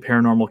 One of the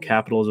paranormal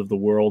capitals of the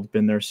world.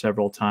 Been there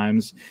several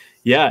times.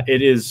 Yeah,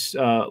 it is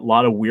a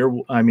lot of weird.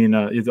 I mean,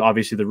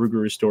 obviously the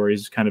Rougarou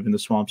stories kind of in the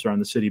swamps around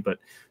the city, but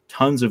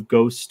tons of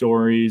ghost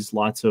stories,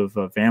 lots of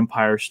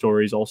vampire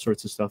stories, all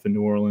sorts of stuff in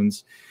New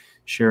Orleans.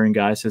 Sharon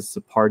Guy says it's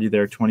a party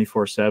there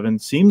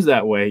 24/7. Seems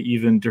that way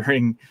even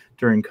during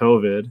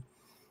COVID.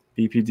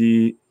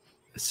 BPD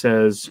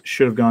says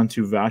should have gone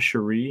to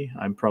Vacherie.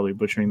 I'm probably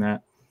butchering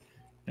that.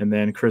 And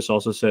then Chris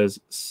also says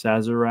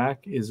Sazerac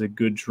is a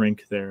good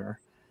drink there.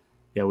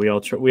 Yeah, we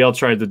all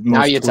tried the most.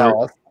 Now you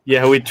tell us.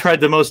 Yeah, we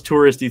tried the most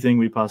touristy thing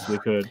we possibly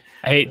could.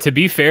 Hey, to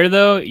be fair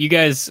though, you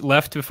guys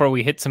left before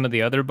we hit some of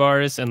the other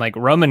bars, and like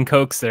rum and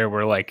cokes there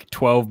were like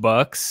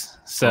 $12.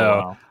 So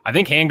wow. I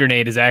think hand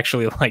grenade is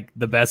actually like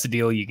the best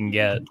deal you can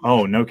get.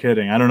 Oh, no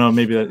kidding. I don't know.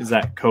 Maybe is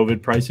that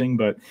COVID pricing,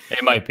 but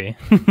it might be.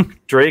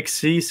 Drake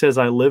C says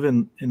I live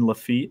in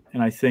Lafitte,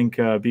 and I think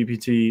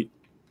BPT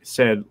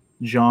said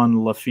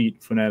John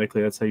Lafitte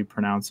phonetically. That's how you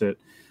pronounce it.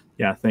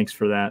 Yeah, thanks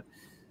for that.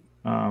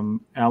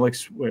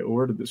 Alex, wait,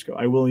 where did this go?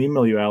 I will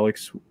email you,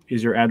 Alex.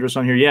 Is your address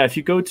on here? Yeah, if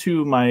you go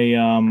to my,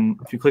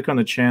 if you click on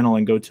the channel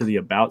and go to the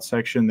About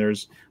section,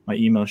 there's my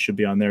email should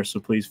be on there. So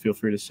please feel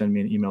free to send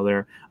me an email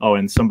there. Oh,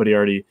 and somebody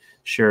already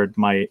shared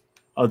my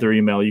other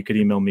email. You could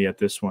email me at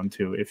this one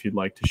too if you'd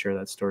like to share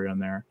that story on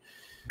there.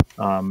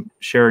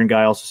 Sharon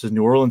Guy also says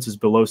New Orleans is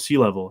below sea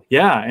level.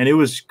 Yeah, and it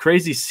was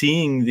crazy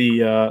seeing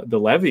the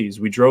levees.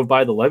 We drove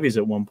by the levees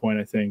at one point,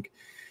 I think.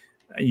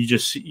 You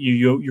just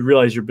you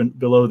realize you're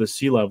below the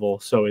sea level,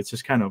 so it's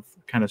just kind of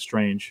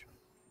strange.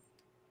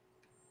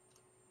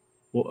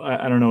 Well,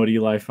 I don't know what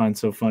Eli finds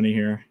so funny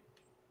here.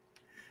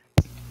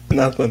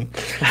 Nothing.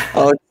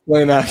 I'll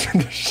explain after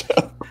the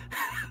show.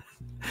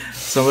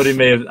 Somebody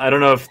may have. I don't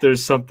know if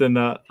there's something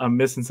I'm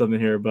missing something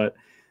here, but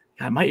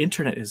God, my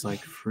internet is like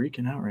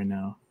freaking out right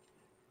now.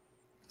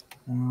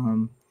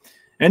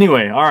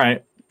 Anyway, all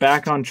right,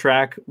 back on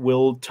track.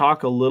 We'll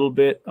talk a little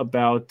bit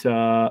about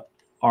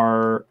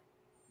our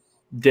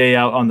day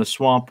out on the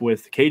swamp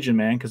with Cajun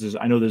Man, because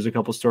I know there's a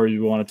couple stories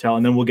we want to tell,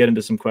 and then we'll get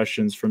into some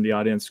questions from the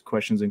audience,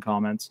 questions and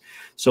comments.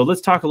 So let's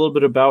talk a little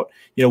bit about,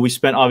 we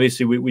spent,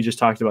 obviously, we just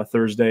talked about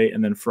Thursday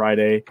and then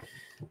Friday.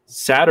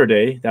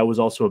 Saturday, that was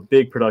also a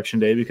big production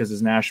day because,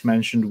 as Nash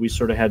mentioned, we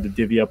sort of had to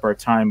divvy up our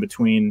time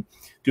between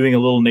doing a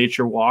little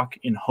nature walk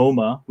in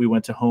Houma. We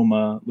went to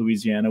Houma,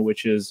 Louisiana,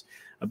 which is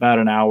about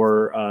an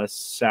hour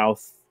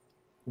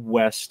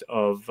southwest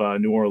of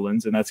New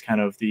Orleans, and that's kind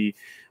of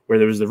where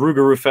there was the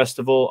Rougarou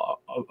Festival.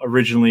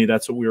 Originally,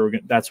 that's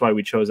why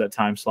we chose that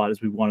time slot,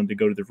 is we wanted to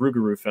go to the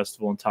Rougarou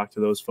Festival and talk to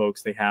those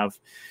folks. They have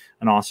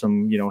an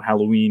awesome,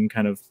 Halloween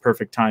kind of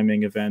perfect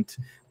timing event,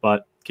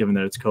 but given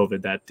that it's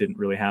COVID, that didn't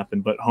really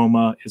happen. But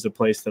Houma is a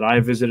place that I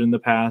visited in the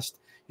past.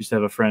 Used to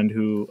have a friend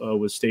who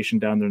was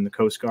stationed down there in the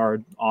Coast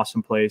Guard.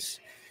 Awesome place.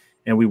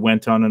 And we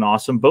went on an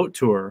awesome boat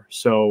tour.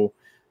 So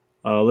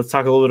let's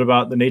talk a little bit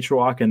about the nature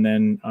walk and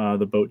then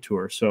the boat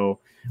tour. So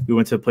we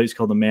went to a place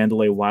called the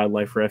Mandalay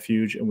Wildlife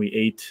Refuge, and we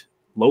ate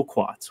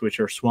loquats, which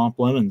are swamp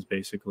lemons,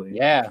 basically.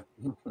 Yeah.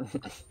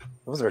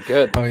 Those are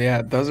good. Oh,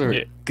 yeah. Those are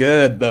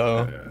good,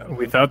 though.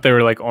 We thought they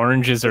were like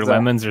oranges or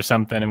lemons or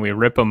something, and we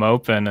rip them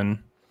open, and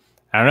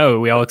I don't know,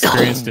 we all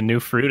experienced a new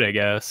fruit, I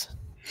guess.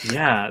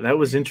 Yeah, that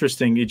was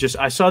interesting.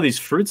 I saw these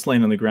fruits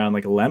laying on the ground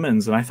like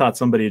lemons, and I thought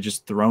somebody had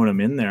just thrown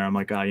them in there. I'm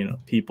like,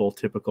 people,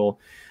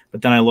 typical.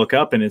 But then I look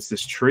up, and it's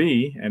this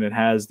tree, and it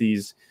has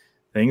these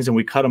things, and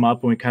we cut them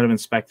up, and we kind of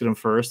inspected them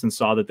first and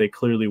saw that they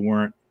clearly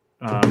weren't,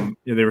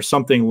 they were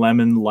something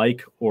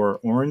lemon-like or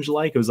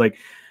orange-like. It was like,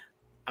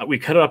 we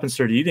cut it up and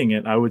started eating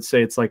it. I would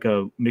say it's like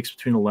a mix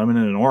between a lemon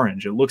and an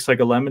orange. It looks like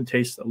a lemon,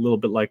 tastes a little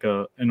bit like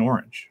an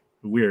orange.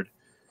 Weird.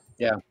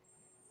 Yeah.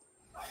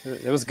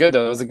 It was good,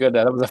 though.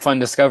 That was a fun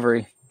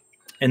discovery.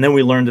 And then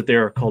we learned that they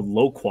are called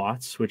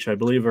loquats, which I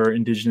believe are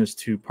indigenous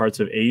to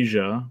parts of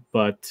Asia,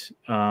 but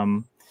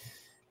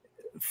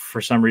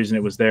for some reason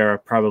it was there.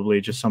 Probably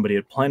just somebody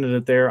had planted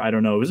it there. I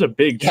don't know. It was a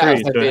big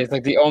tree. It's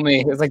like the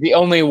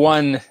only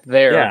one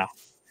there. Yeah.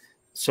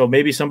 So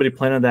maybe somebody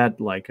planted that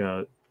like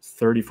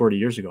 30, 40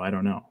 years ago. I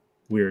don't know.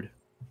 Weird.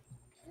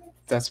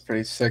 That's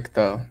pretty sick,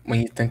 though,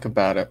 when you think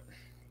about it.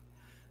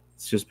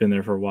 It's just been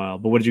there for a while.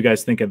 But what did you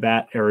guys think of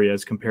that area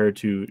as compared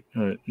to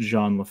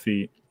Jean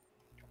Lafitte?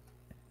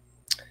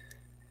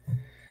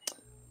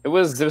 It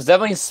was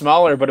definitely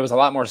smaller, but it was a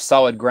lot more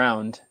solid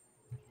ground.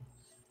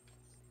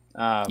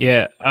 I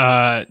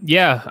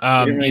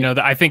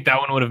think that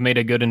one would have made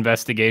a good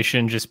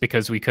investigation, just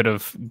because we could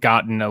have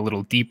gotten a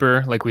little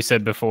deeper. Like we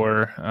said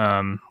before,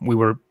 we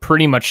were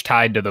pretty much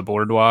tied to the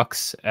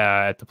boardwalks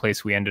at the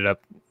place we ended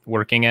up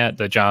working at,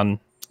 the John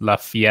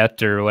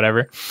Lafayette or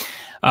whatever.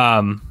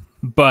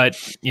 But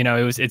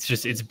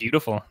it's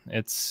beautiful.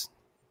 It's,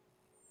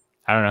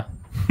 I don't know.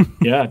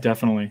 Yeah,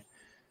 definitely.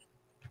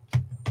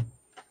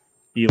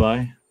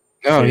 Eli.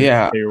 Oh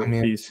yeah.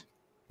 Piece.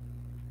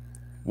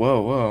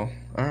 Whoa.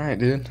 All right,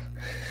 dude.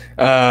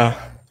 I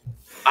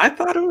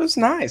thought it was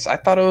nice. I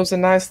thought it was a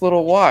nice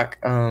little walk.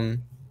 I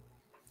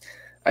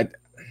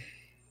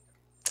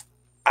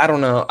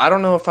don't know. I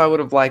don't know if I would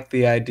have liked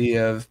the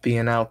idea of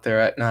being out there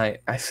at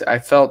night. I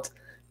felt,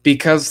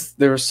 because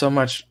there was so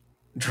much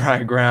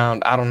dry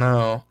ground, I don't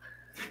know,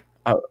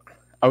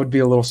 I would be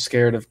a little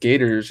scared of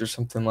gators or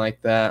something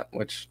like that,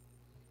 which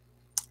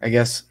I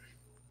guess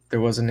there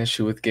was an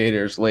issue with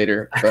gators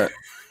later, but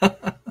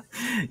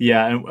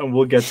yeah, and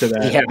we'll get to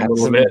that a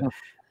little bit.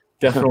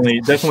 Definitely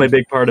a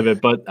big part of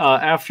it. But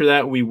after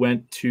that, we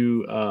went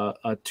to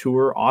a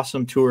tour,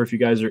 awesome tour. If you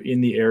guys are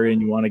in the area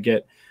and you want to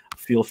get a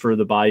feel for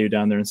the bayou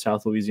down there in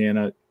South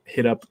Louisiana,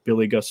 hit up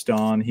Billy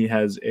Gaston. He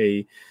has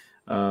a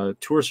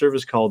tour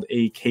service called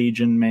A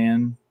Cajun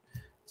Man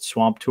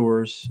Swamp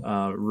Tours.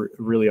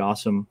 Really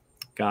awesome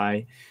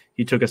guy.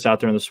 He took us out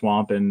there in the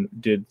swamp and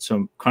did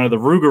some kind of the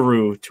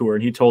Rougarou tour,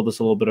 and he told us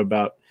a little bit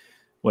about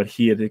what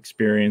he had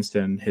experienced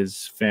and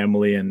his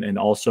family, and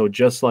also,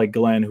 just like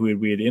Glenn, who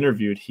we had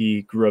interviewed,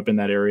 he grew up in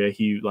that area.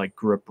 He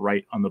grew up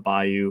right on the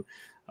bayou,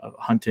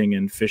 hunting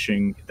and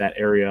fishing that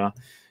area,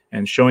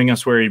 and showing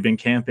us where he'd been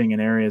camping in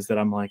areas that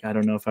I'm like, I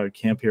don't know if I would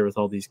camp here with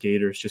all these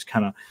gators just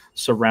kind of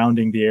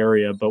surrounding the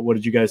area. But what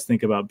did you guys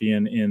think about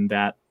being in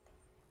that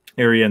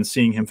area and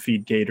seeing him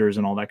feed gators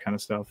and all that kind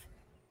of stuff?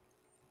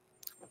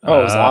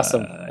 Oh, it was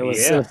awesome. It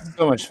was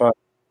so much fun.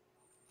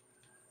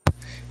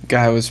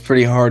 Guy was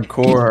pretty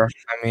hardcore.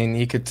 I mean,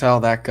 you could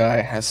tell that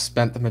guy has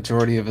spent the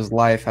majority of his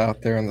life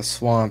out there in the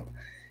swamp.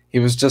 he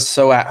was just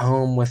so at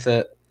home with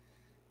it,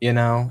 you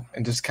know,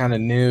 and just kind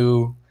of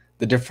knew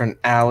the different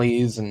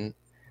alleys and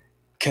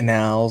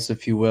canals,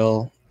 if you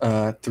will,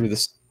 through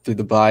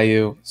the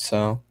bayou.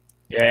 So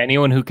Yeah,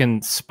 anyone who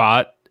can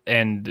spot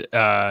and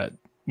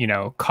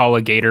call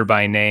a gator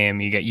by name,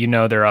 you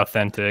know they're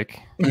authentic.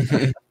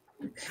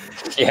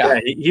 Yeah.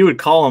 He would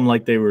call them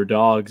like they were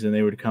dogs, and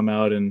they would come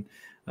out and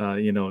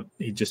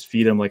he'd just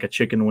feed them like a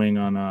chicken wing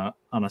on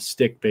a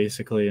stick,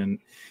 basically. And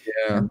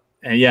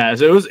yeah,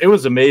 so it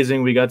was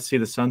amazing. We got to see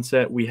the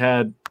sunset. We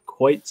had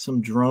quite some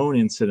drone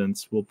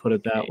incidents, we'll put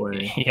it that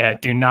way. Yeah,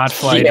 do not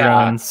fly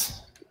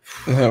drones.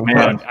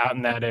 Man, out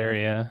in that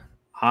area.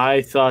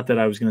 I thought that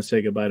I was going to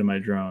say goodbye to my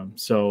drone.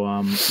 So,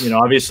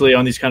 obviously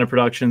on these kind of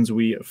productions,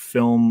 we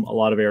film a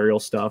lot of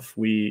aerial stuff.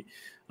 We,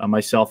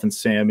 myself and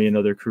Sammy,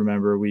 another crew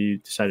member, we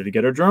decided to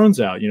get our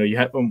drones out.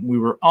 We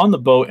were on the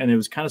boat, and it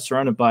was kind of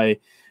surrounded by,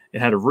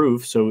 it had a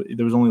roof. So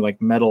there was only like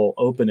metal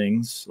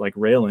openings, like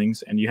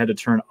railings, and you had to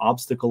turn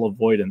obstacle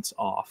avoidance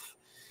off.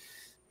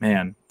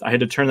 Man, I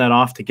had to turn that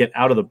off to get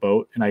out of the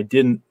boat, and I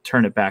didn't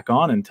turn it back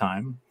on in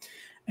time.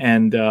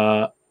 And,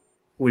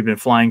 we've been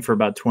flying for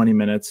about 20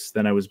 minutes.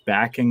 Then I was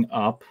backing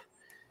up,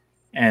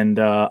 and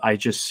I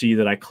just see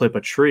that I clip a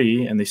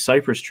tree. And the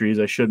cypress trees,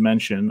 I should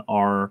mention,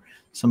 are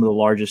some of the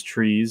largest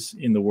trees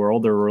in the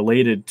world. They're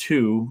related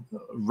to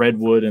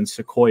redwood and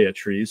sequoia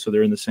trees, so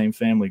they're in the same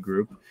family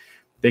group.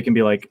 They can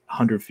be like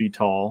 100 feet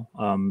tall.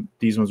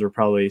 These ones are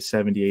probably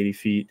 70, 80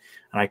 feet.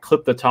 And I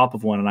clipped the top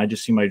of one, and I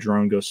just see my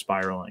drone go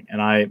spiraling.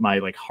 And my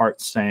like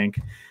heart sank.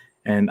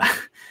 And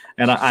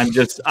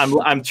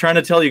I'm trying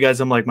to tell you guys,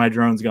 I'm like, my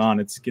drone's gone.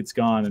 It's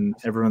gone. And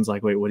everyone's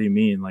like, wait, what do you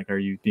mean? Like, are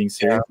you being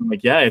serious? Yeah. I'm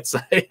like, yeah,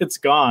 it's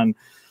gone.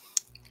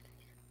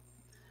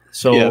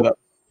 So yeah,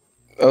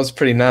 that was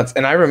pretty nuts.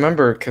 And I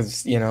remember,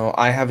 because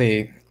I have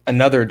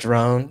another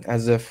drone,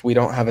 as if we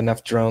don't have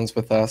enough drones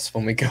with us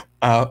when we go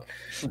out.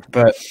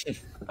 But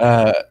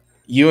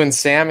you and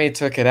Sammy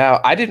took it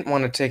out. I didn't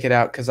want to take it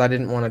out because I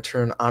didn't want to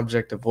turn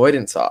object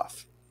avoidance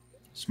off.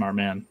 Smart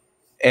man.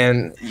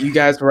 And you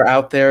guys were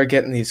out there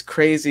getting these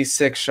crazy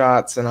sick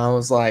shots, and I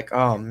was like,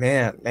 oh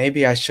man,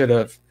 maybe I should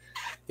have,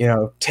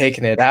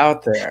 taken it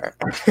out there.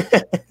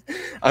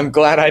 I'm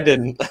glad I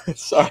didn't.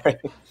 Sorry.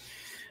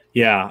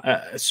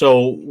 Yeah.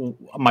 So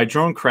my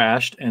drone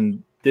crashed,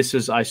 and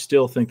I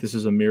still think this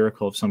is a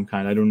miracle of some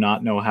kind. I do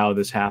not know how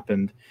this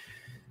happened.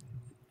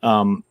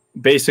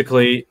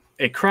 Basically,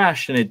 it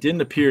crashed, and it didn't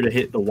appear to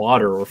hit the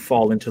water or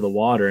fall into the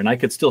water. And I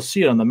could still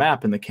see it on the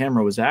map, and the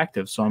camera was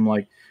active. So I'm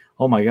like,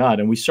 oh my God.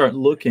 And we start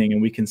looking,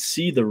 and we can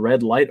see the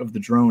red light of the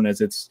drone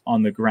as it's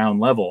on the ground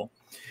level.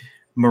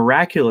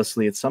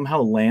 Miraculously, it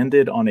somehow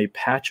landed on a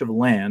patch of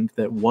land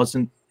that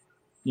wasn't,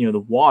 the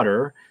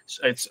water.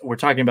 We're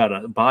talking about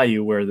a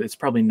bayou where it's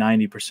probably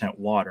 90%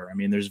 water. I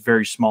mean, there's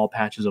very small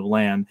patches of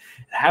land.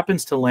 It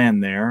happens to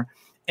land there,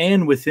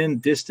 and within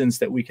distance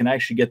that we can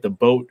actually get the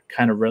boat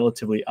kind of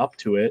relatively up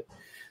to it.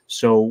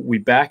 So we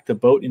backed the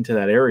boat into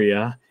that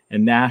area,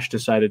 and Nash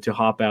decided to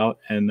hop out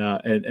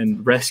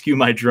and rescue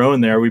my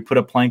drone there. We put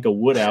a plank of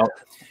wood out.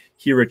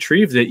 He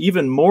retrieved it.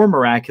 Even more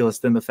miraculous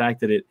than the fact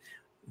that it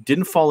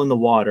didn't fall in the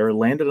water,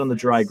 landed on the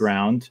dry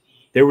ground.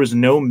 There was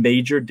no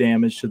major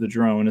damage to the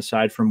drone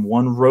aside from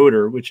one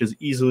rotor, which is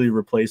easily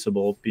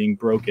replaceable, being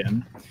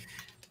broken.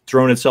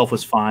 Drone itself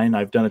was fine.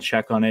 I've done a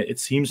check on it. It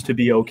seems to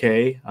be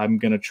okay. I'm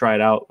going to try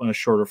it out on a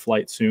shorter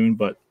flight soon.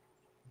 But,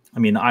 I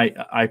mean,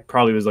 I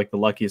probably was like the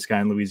luckiest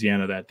guy in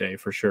Louisiana that day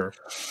for sure.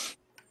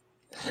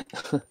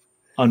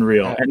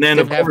 Unreal. And then,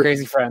 of course,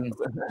 crazy friends.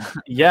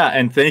 Yeah,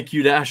 and thank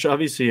you, Nash,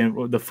 obviously.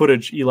 And the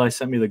footage, Eli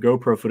sent me the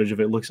GoPro footage of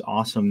it. Looks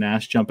awesome.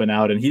 Nash jumping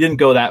out, and he didn't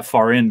go that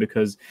far in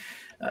because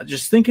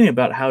just thinking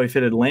about how if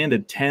it had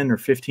landed 10 or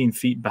 15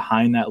 feet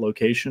behind that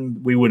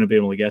location, we wouldn't have been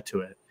able to get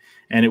to it,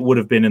 and it would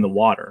have been in the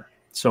water.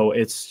 So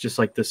it's just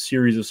like the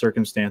series of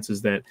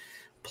circumstances that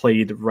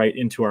played right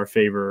into our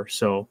favor.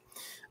 So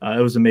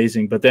it was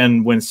amazing. But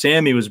then when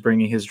Sammy was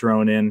bringing his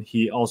drone in,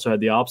 he also had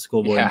the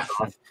obstacle avoidance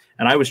off.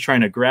 And I was trying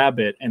to grab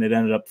it, and it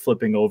ended up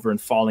flipping over and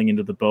falling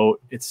into the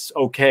boat. It's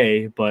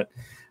okay, but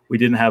we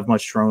didn't have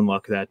much drone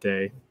luck that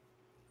day.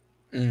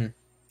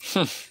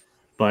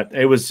 But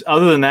it was,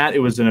 other than that, it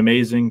was an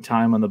amazing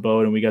time on the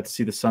boat, and we got to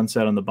see the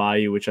sunset on the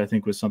bayou, which I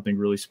think was something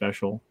really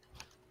special.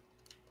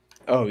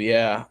 Oh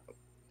yeah,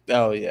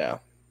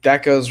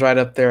 that goes right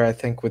up there, I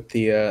think, with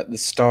the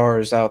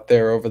stars out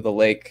there over the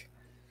lake.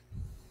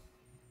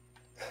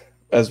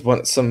 As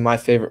some of my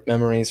favorite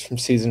memories from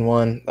season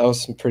 1. That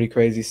was some pretty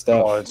crazy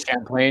stuff. Oh,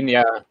 Champlain,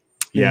 yeah.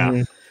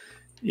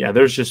 Yeah,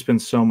 there's just been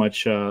so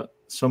much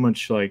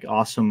like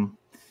awesome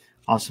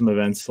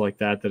events like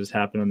that has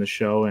happened on the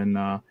show. And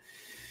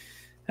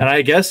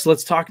I guess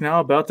let's talk now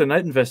about the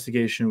night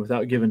investigation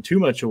without giving too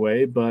much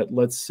away, but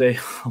let's say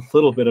a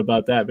little bit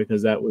about that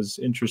because that was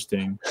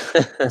interesting,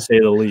 to say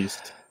the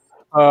least.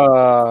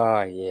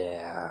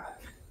 Yeah.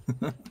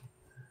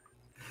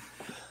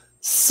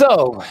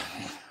 So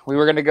we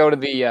were going to go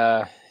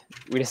to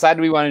we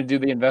decided we wanted to do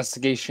the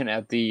investigation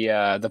at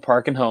the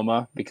park in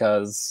Houma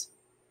because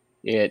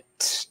it,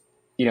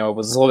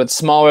 was a little bit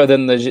smaller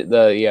than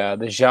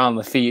the Jean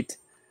Lafitte,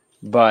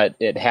 but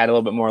it had a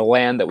little bit more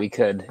land that we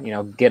could,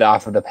 get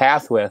off of the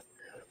path with.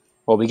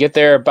 Well, we get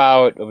there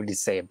about, what would you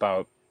say,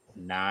 about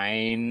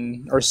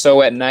 9 or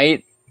so at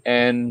night,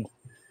 and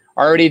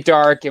already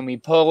dark, and we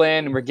pull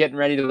in and we're getting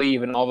ready to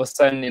leave, and all of a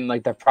sudden in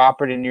like the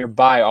property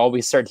nearby, all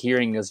we start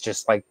hearing is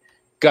just like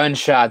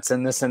gunshots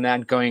and this and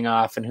that going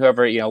off, and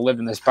whoever lived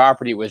in this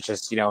property was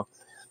just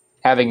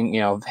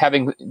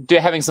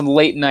having some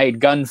late night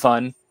gun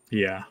fun.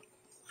 Yeah.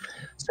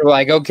 So we're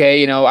like,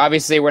 okay,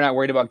 obviously we're not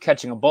worried about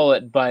catching a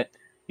bullet, but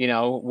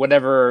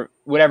whatever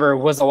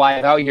was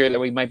alive out here that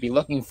we might be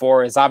looking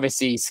for is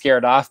obviously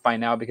scared off by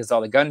now because of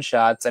all the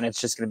gunshots, and it's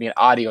just going to be an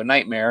audio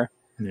nightmare.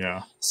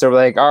 Yeah. So we're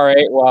like, all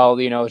right, well,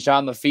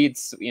 Jean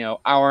Lafitte's,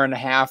 hour and a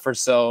half or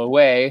so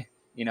away.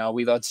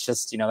 Let's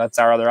just, that's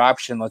our other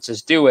option. Let's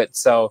just do it.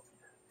 So,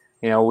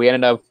 we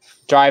ended up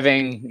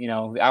driving,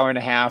 hour and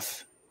a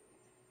half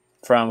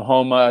from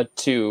Homa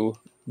to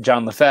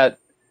John Lafette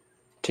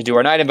to do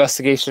our night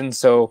investigation.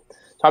 So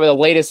probably the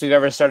latest we've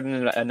ever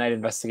started a night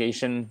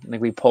investigation. I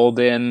think we pulled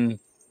in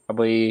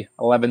probably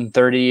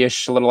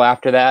 11:30-ish, a little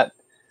after that.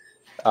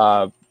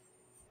 Got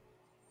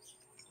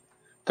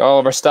all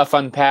of our stuff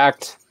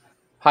unpacked,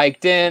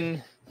 hiked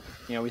in.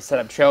 We set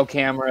up trail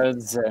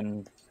cameras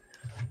and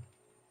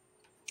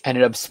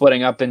ended up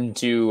splitting up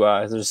into,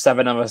 there's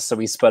 7 of us, so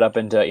we split up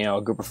into,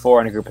 a group of 4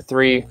 and a group of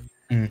 3.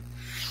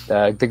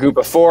 The group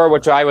of 4,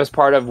 which I was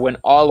part of, went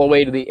all the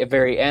way to the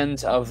very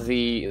end of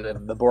the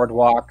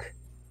boardwalk,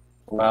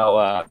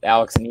 while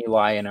Alex and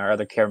Eli and our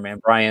other cameraman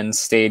Brian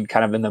stayed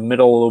kind of in the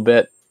middle a little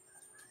bit.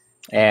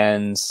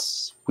 And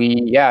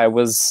it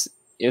was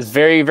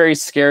very, very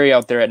scary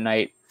out there at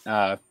night.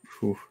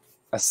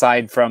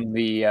 Aside from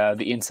the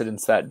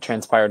incidents that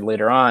transpired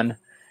later on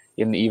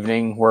in the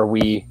evening, where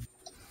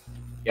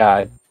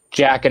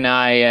Jack and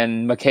I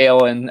and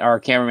Mikhail and our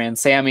cameraman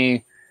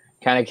Sammy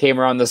kind of came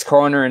around this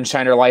corner and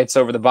shined our lights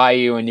over the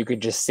bayou, and you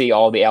could just see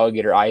all the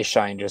alligator eye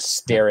shine just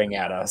staring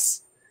at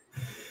us.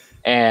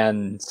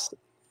 And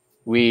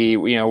we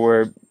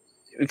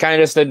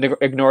kind of just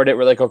ignored it.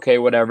 We're like, okay,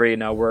 whatever,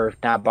 we're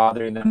not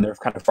bothering them. They're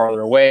kind of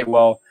farther away.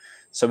 Well,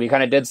 so we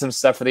kind of did some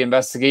stuff for the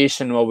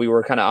investigation while we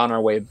were kind of on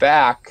our way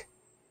back,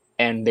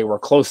 and they were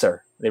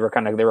closer. They were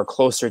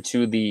closer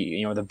to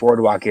the, the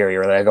boardwalk area.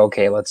 We're like,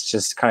 okay, let's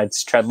just kind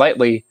of tread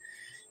lightly.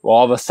 Well,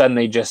 all of a sudden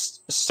they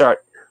just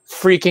start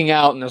freaking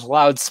out, and there's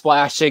loud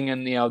splashing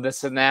and,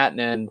 this and that.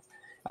 And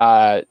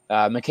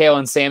Mikhail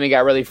and Sammy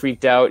got really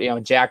freaked out.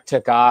 Jack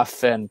took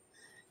off, and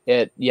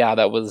that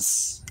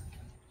was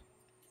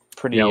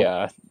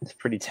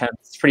pretty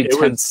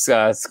tense,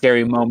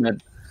 scary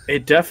moment.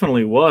 It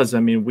definitely was. I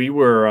mean, we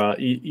were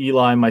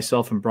Eli,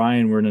 myself, and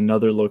Brian were in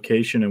another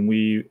location, and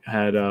we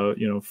had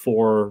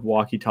 4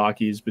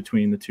 walkie-talkies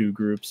between the 2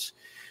 groups,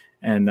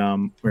 and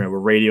we're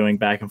radioing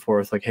back and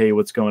forth like, "Hey,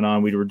 what's going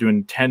on?" We were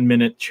doing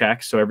 10-minute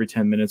checks, so every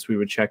 10 minutes we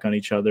would check on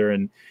each other.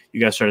 And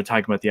you guys started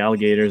talking about the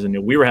alligators,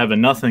 and we were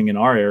having nothing in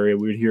our area.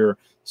 We would hear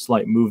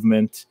slight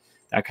movement,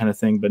 that kind of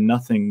thing, but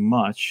nothing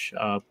much.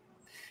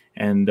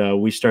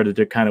 And we started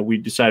to we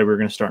decided we were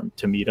going to start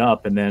to meet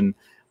up, and then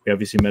we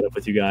obviously met up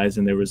with you guys,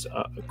 and there was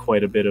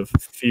quite a bit of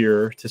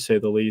fear, to say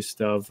the least,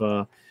 of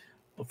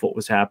what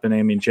was happening.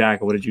 I mean,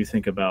 Jack, what did you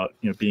think about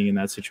being in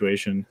that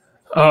situation?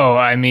 Oh,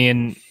 I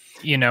mean,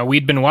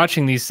 we'd been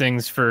watching these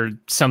things for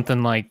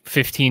something like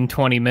 15,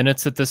 20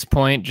 minutes at this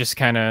point, just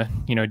kind of,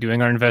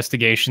 doing our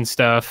investigation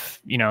stuff.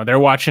 They're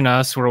watching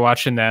us, we're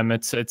watching them.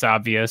 It's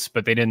obvious,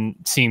 but they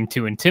didn't seem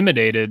too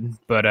intimidated.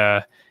 But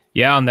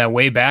on that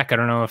way back, I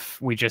don't know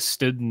if we just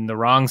stood in the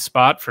wrong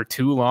spot for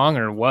too long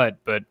or what,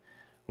 but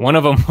one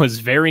of them was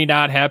very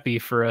not happy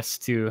for us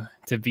to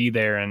be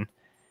there, and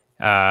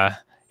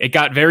it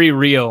got very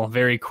real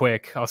very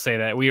quick. I'll say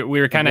that we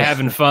were kind of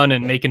having fun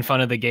and making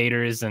fun of the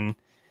gators, and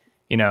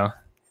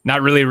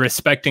not really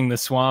respecting the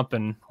swamp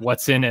and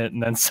what's in it,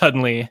 and then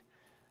suddenly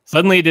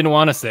it didn't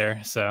want us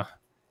there. So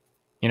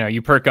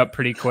you perk up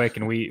pretty quick,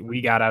 and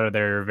we got out of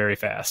there very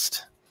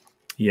fast.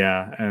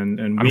 Yeah, and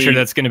I'm sure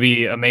that's going to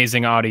be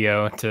amazing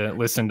audio to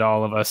listen to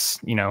all of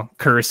us,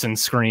 curse and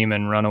scream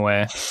and run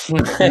away.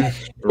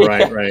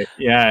 Right.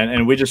 Yeah,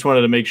 and we just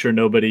wanted to make sure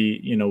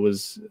nobody,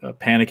 was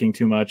panicking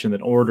too much, and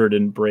that order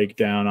didn't break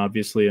down,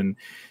 obviously. And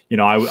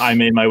I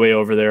made my way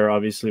over there.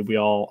 Obviously, we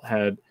all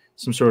had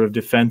some sort of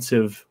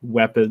defensive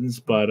weapons,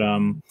 but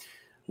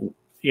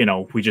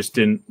we just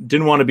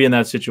didn't want to be in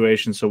that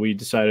situation. So we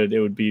decided it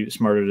would be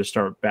smarter to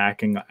start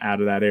backing out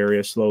of that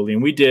area slowly.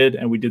 And we did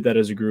that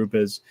as a group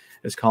as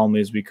calmly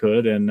as we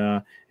could,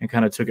 and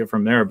kind of took it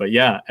from there. But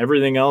yeah,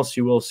 everything else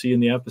you will see in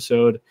the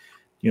episode,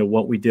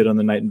 what we did on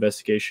the night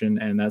investigation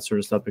and that sort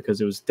of stuff, because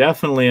it was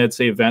definitely, I'd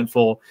say,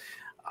 eventful.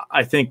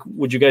 I think,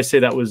 would you guys say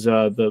that was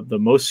the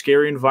most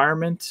scary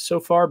environment so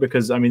far?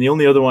 Because I mean, the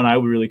only other one I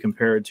would really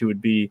compare it to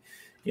would be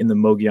in the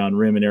Mogollon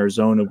Rim in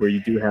Arizona, where you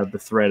do have the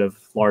threat of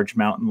large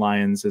mountain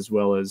lions as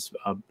well as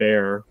a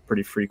bear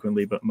pretty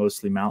frequently, but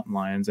mostly mountain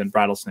lions and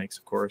rattlesnakes,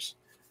 of course.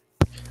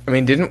 I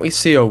mean, didn't we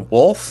see a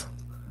wolf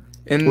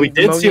in We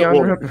did see a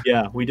wolf. Rim?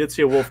 Yeah, we did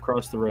see a wolf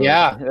cross the road.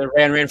 Yeah, it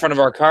ran right in front of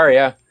our car,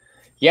 yeah.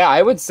 Yeah,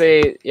 I would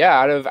say, yeah,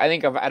 out of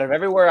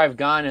everywhere I've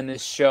gone in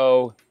this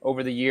show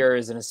over the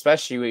years, and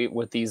especially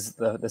with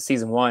the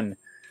season one,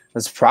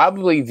 was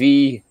probably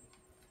the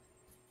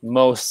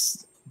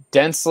most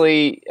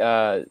densely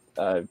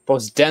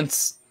most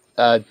dense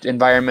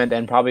environment,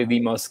 and probably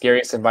the most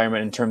scariest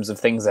environment in terms of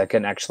things that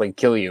can actually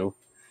kill you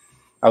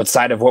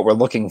outside of what we're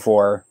looking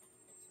for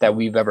that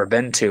we've ever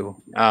been to.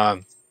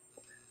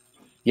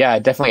 Yeah,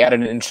 it definitely added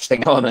an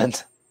interesting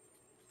element.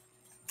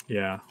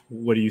 Yeah.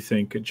 What do you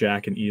think,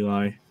 Jack and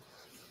Eli?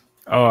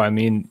 Oh, I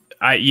mean,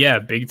 yeah,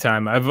 big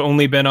time. I've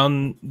only been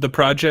on the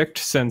project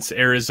since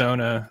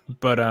Arizona,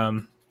 but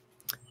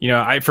you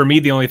know, for me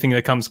the only thing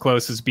that comes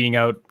close is being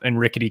out in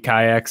rickety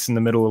kayaks in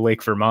the middle of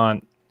Lake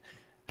Vermont.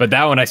 But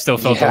that one I still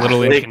felt a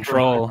little in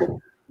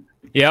control.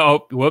 Yeah.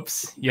 Oh,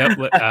 whoops. Yep.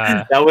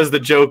 That was the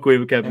joke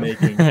we kept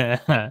making.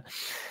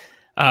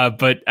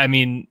 But I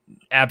mean,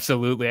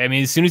 absolutely. I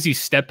mean, as soon as you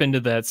step into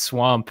that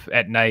swamp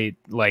at night,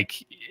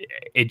 like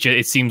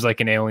it seems like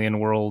an alien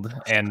world.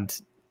 And,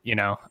 you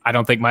know, I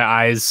don't think my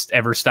eyes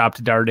ever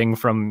stopped darting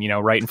from, you know,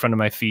 right in front of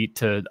my feet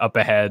to up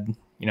ahead.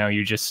 You know,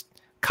 you're just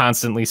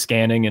constantly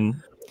scanning,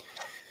 and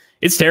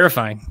it's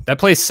terrifying. That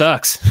place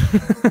sucks.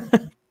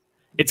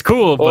 It's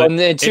cool, well, but and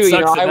then too, it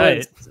sucks at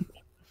night.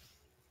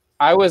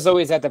 I was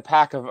always at the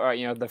pack of,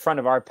 the front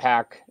of our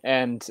pack,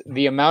 and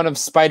the amount of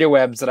spider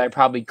webs that I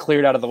probably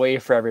cleared out of the way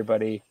for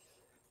everybody,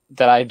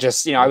 that I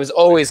just, I was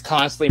always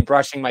constantly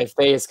brushing my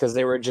face because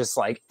they were just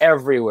like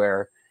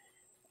everywhere.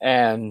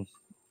 And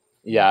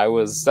yeah,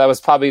 that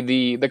was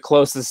probably the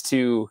closest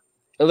to,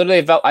 it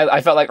literally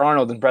I felt like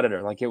Arnold in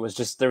Predator. Like it was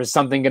just, there was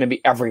something going to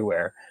be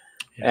everywhere.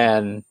 Yeah.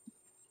 And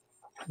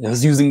I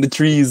was using the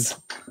trees.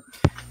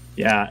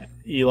 Yeah.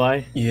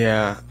 Eli?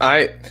 Yeah,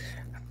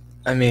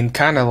 I mean,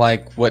 kind of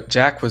like what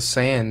Jack was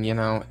saying,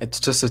 it's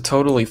just a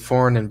totally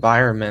foreign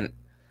environment.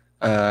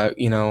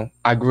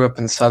 I grew up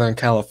in Southern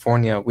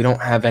California. We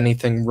don't have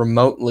anything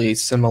remotely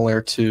similar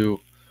to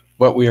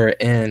what we are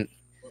in.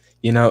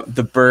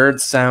 The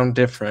birds sound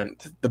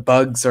different. The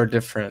bugs are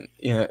different,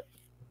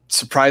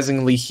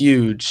 surprisingly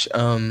huge.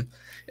 And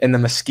the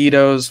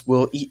mosquitoes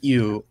will eat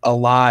you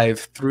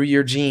alive through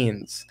your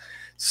jeans.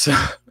 So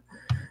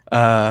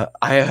I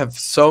have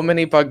so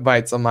many bug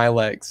bites on my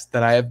legs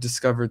that I have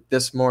discovered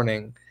this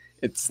morning.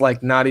 It's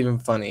like not even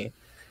funny.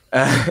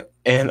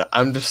 And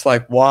I'm just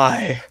like,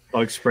 why?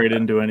 Bug spray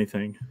didn't do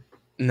anything.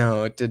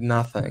 No, it did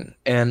nothing.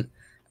 And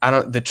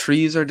the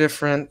trees are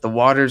different. The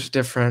water's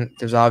different.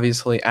 There's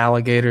obviously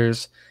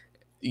alligators,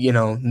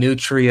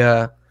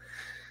 nutria,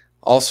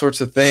 all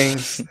sorts of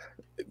things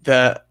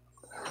that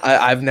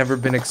I've never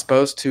been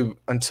exposed to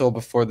until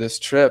before this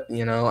trip.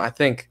 I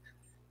think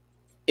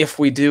if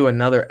we do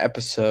another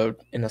episode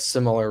in a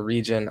similar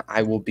region,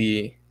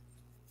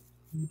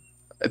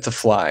 it's a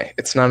fly.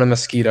 It's not a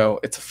mosquito.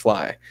 It's a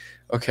fly.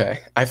 Okay.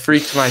 I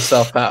freaked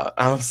myself out.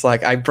 I was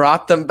like, I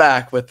brought them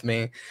back with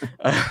me.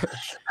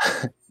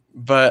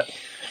 But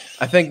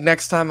I think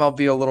next time I'll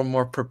be a little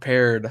more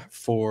prepared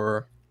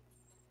for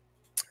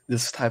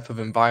this type of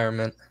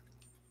environment.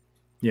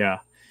 Yeah.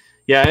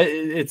 Yeah.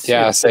 It's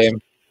same.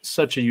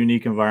 Such a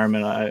unique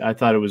environment. I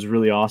thought it was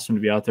really awesome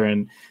to be out there.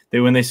 And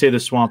when they say the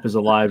swamp is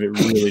alive, it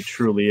really,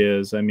 truly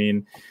is. I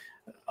mean,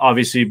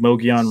 obviously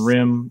Mogollon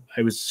Rim,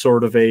 it was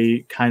sort of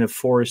a kind of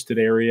forested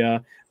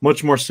area,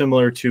 much more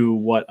similar to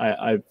what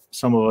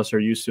some of us are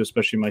used to,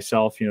 especially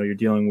myself. You're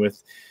dealing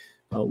with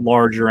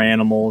larger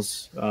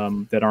animals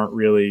that aren't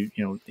really,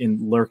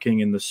 lurking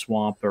in the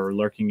swamp or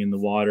lurking in the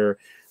water.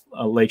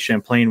 Lake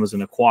Champlain was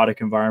an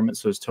aquatic environment,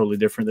 so it's totally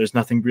different. There's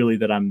nothing really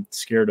that I'm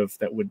scared of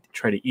that would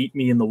try to eat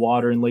me in the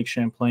water in Lake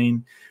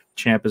Champlain.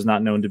 Champ is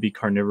not known to be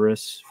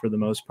carnivorous for the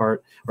most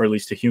part, or at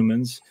least to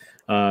humans.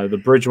 The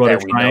Bridgewater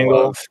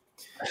Triangle.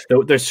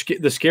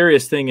 The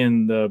scariest thing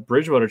in the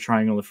Bridgewater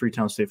Triangle, the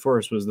Freetown State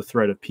Forest, was the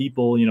threat of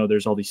people.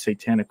 There's all these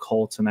satanic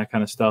cults and that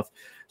kind of stuff.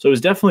 So it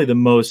was definitely the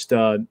most,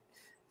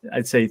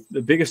 I'd say,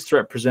 the biggest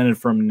threat presented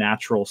from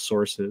natural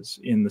sources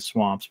in the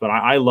swamps. But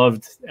I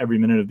loved every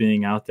minute of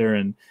being out there,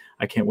 and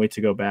I can't wait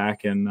to go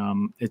back.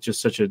 And it's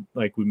just such a,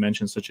 like we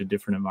mentioned, such a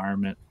different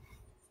environment.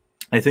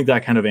 I think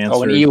that kind of answers.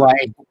 Oh, and Eli.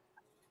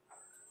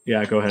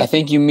 Yeah, go ahead. I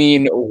think you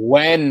mean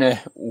when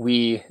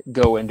we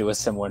go into a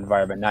similar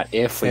environment, not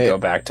if we go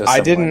back to a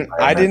similar environment.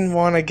 I didn't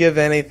want to give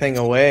anything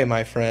away,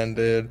 my friend,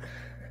 dude.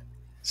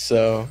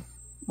 So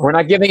we're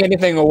not giving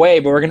anything away,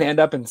 but we're going to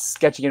end up in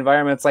sketchy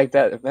environments like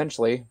that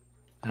eventually.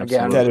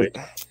 Absolutely.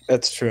 Again,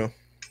 that's true.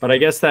 But I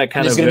guess that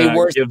kind of going to be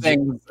worse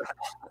things.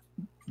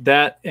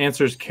 That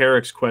answers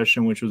Carrick's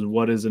question, which was,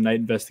 what is a night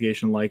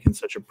investigation like in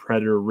such a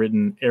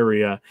predator-ridden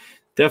area?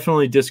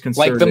 Definitely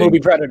disconcerting. Like the movie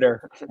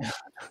Predator.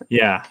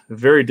 Yeah,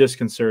 very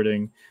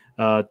disconcerting.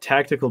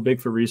 Tactical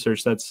Bigfoot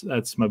research.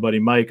 That's my buddy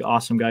Mike.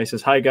 Awesome guy. He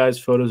says, hi guys,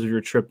 photos of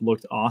your trip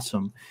looked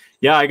awesome.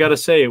 Yeah, I gotta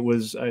say it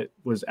was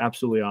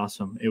absolutely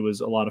awesome. It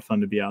was a lot of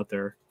fun to be out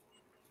there.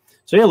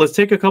 So yeah, let's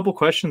take a couple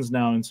questions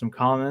now and some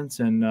comments,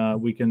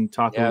 and we can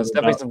talk. Yeah, it's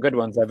definitely some good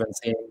ones I've been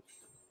seeing.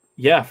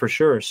 Yeah, for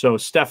sure. So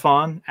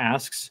Stefan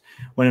asks,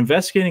 when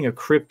investigating a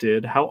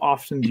cryptid, how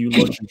often do you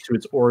look into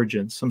its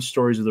origins? Some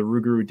stories of the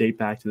Rougarou date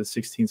back to the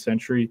 16th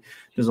century.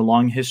 Does a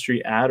long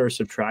history add or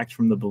subtract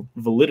from the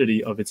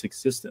validity of its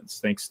existence?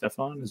 Thanks,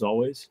 Stefan, as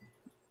always.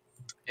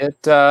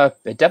 It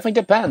definitely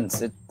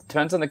depends. It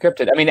depends on the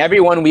cryptid. I mean,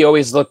 everyone, we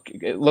always look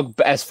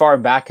as far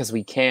back as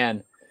we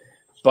can,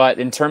 but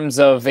in terms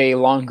of a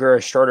longer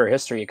or shorter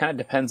history, it kind of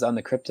depends on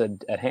the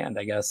cryptid at hand,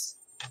 I guess.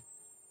 At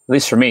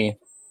least for me.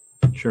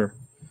 Sure.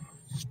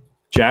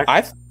 Jack?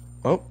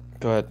 Go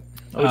ahead.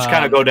 I'll just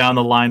kind of go down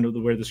the line of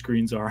where the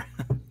screens are.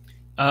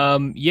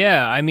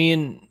 Yeah, I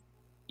mean,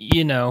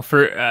 you know,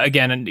 for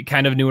again,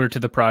 kind of newer to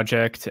the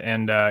project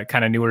and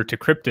kind of newer to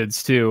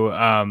cryptids too.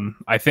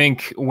 I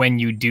think when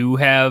you do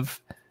have,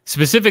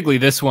 specifically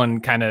this one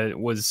kind of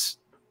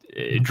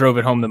drove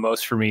it home the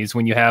most for me, is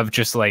when you have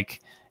just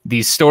like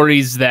these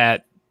stories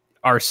that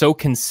are so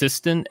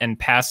consistent and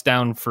passed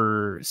down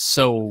for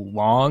so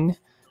long.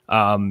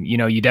 You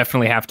know, you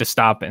definitely have to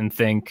stop and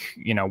think,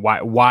 you know,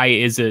 why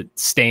is it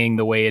staying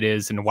the way it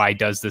is, and why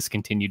does this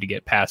continue to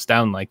get passed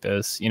down like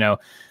this? You know,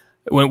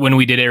 when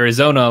we did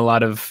Arizona, a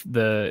lot of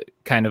the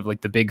kind of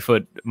like the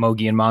Bigfoot,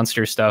 Mogollon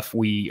Monster stuff,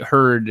 we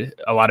heard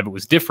a lot of it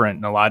was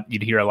different, and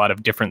you'd hear a lot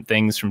of different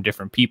things from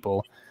different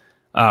people.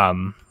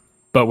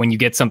 But when you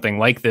get something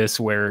like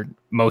this, where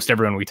most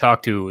everyone we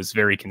talk to is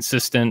very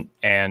consistent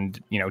and,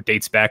 you know,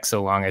 dates back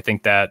so long, I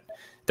think that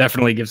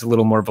definitely gives a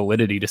little more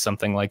validity to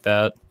something like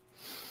that.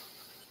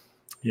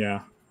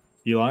 Yeah.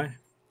 Eli?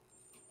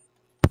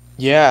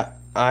 Yeah,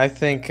 I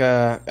think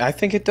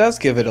it does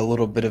give it a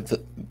little bit of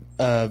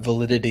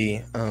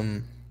validity.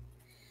 To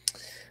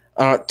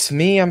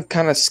me, I'm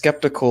kind of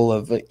skeptical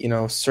of, you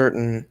know,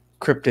 certain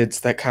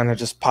cryptids that kind of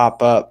just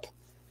pop up.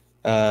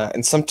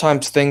 And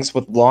sometimes things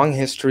with long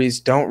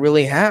histories don't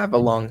really have a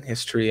long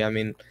history. I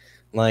mean,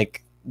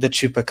 like the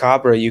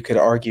chupacabra, you could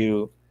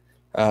argue,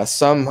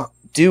 some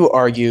do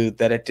argue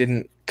that it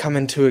didn't come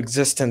into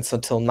existence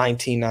until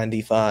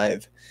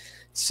 1995.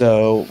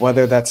 So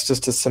whether that's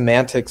just a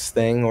semantics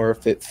thing or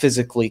if it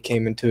physically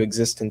came into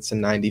existence in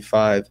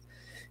 95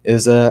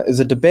 is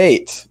a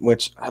debate,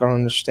 which I don't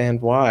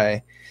understand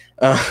why.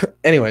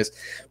 Anyways,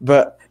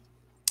 but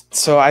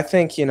so I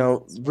think, you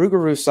know,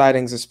 Rougarou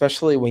sightings,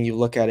 especially when you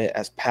look at it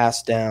as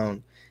passed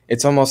down,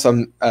 it's almost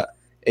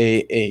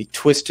a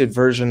twisted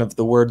version of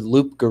the word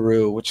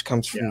loup-garou, which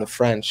comes from the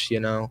French, you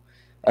know,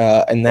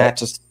 and that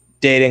just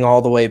dating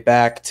all the way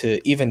back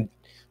to even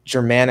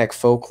Germanic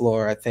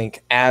folklore, I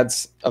think,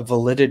 adds a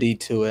validity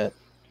to it.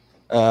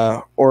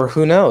 Or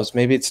who knows,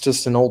 maybe it's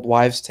just an old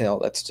wives' tale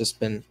that's just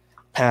been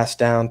passed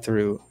down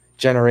through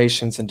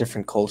generations and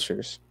different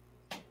cultures.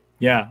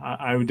 Yeah,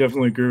 I would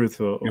definitely agree with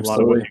a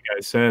lot of what you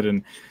guys said,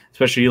 and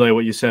especially, Eli,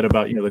 what you said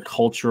about, you know, the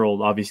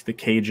cultural, obviously the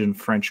Cajun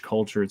French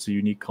culture. It's a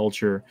unique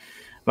culture.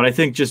 But I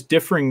think just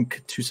differing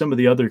to some of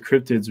the other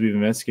cryptids we've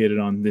investigated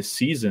on this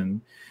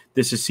season,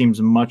 this just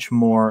seems much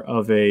more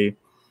of a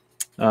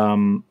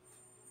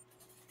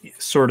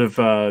sort of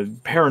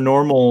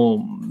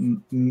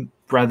paranormal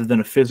rather than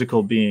a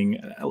physical being.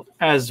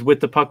 As with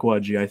the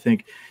Pukwudgie, I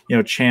think, you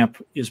know,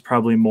 Champ is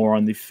probably more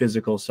on the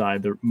physical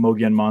side. The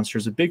Mogollon Monster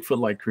is a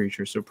Bigfoot-like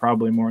creature, so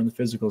probably more on the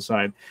physical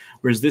side.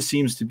 Whereas this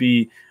seems to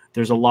be,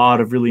 there's a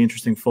lot of really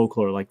interesting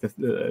folklore, like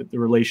the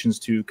relations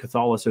to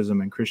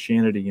Catholicism and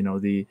Christianity. You know,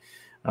 the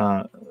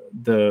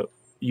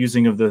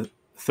using of the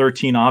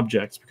 13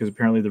 objects, because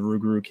apparently the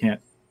Rougarou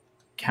can't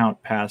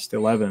count past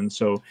 11,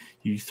 so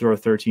you throw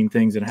 13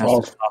 things and it has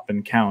to stop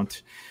and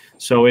count.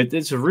 So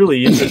it's a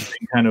really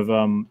interesting kind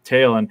of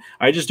tale. And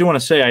I just do want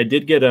to say, I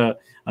did get a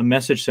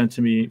message sent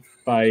to me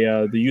by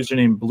the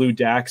username Blue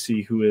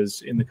Daxi, who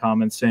is in the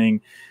comments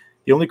saying,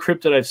 the only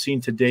cryptid I've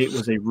seen to date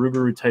was a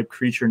Rougarou type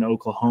creature in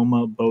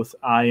Oklahoma. Both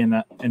I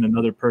and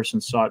another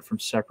person saw it from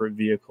separate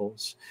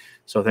vehicles.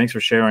 So thanks for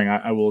sharing.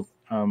 I will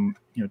you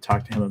know,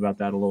 talk to him about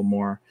that a little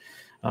more.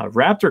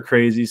 Raptor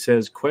Crazy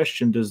says,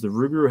 question, does the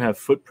Rougarou have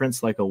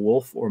footprints like a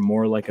wolf or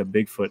more like a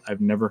Bigfoot?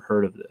 I've never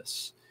heard of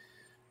this.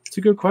 It's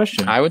a good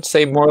question. I would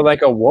say more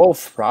like a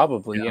wolf,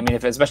 probably. Yeah. I mean,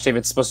 especially if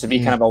it's supposed to be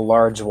kind of a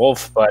large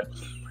wolf, but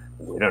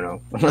we don't know.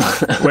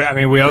 I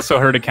mean, we also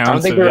heard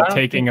accounts of it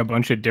taking a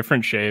bunch of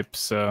different shapes,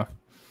 so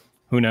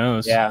who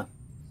knows? Yeah.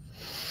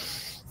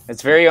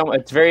 It's very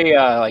like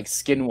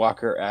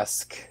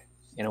Skinwalker-esque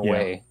in a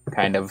way,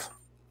 kind of.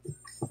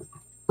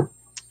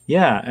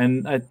 Yeah,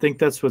 and I think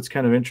that's what's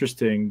kind of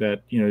interesting,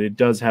 that, you know, it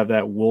does have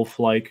that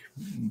wolf-like,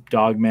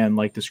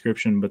 dogman-like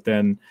description, but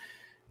then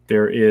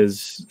there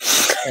is,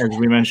 as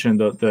we mentioned,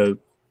 the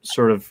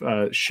sort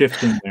of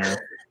shift in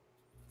there.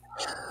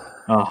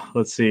 Oh,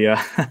 let's see. All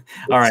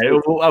right,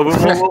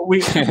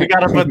 we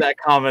got to put that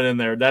comment in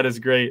there. That is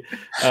great.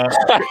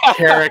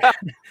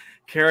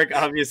 Carrick,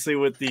 obviously,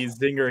 with the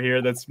zinger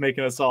here that's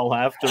making us all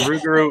laugh. The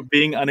Rougarou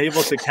being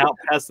unable to count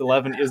past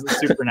 11 isn't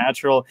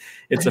supernatural.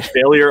 It's a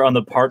failure on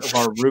the part of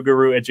our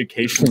Rougarou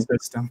education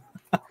system.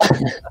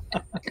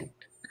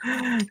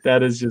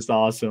 That is just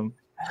awesome.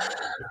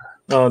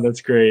 Oh,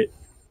 that's great.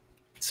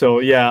 So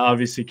yeah,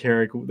 obviously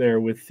Carrick there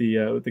with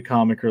the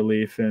comic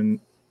relief, and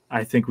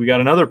I think we got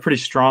another pretty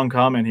strong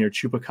comment here.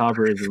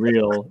 Chupacabra is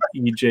real.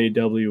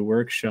 EJW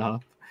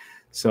Workshop.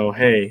 So,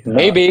 hey.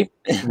 Maybe.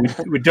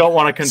 We don't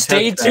want to contest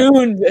Stay that.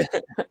 tuned.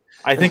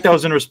 I think that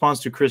was in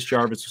response to Chris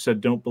Jarvis, who said,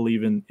 don't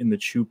believe in the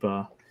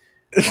chupa.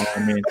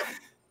 I mean,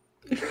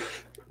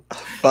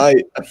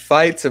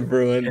 fights are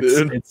brewing,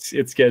 dude.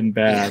 It's getting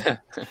bad.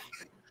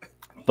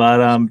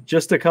 But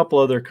just a couple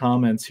other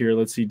comments here.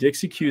 Let's see.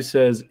 Dixie Q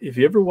says, if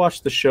you ever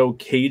watched the show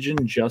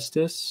Cajun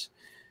Justice,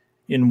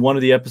 in one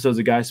of the episodes,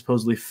 a guy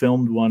supposedly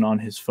filmed one on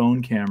his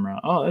phone camera.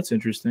 Oh, that's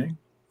interesting.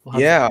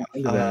 Yeah,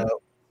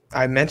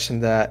 I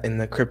mentioned that in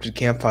the Cryptid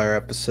Campfire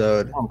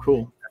episode. Oh,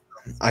 cool.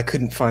 I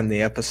couldn't find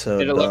the episode.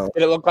 Did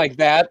it look like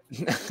that?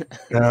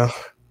 No.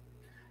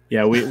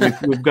 Yeah,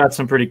 we've got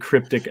some pretty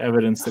cryptic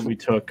evidence that we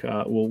took.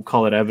 We'll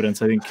call it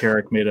evidence. I think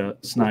Carrick made a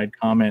snide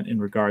comment in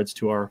regards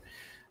to our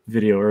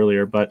video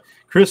earlier. But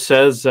Chris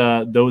says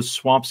those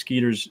swamp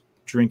skeeters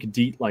drink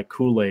DEET like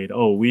Kool-Aid.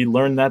 Oh, we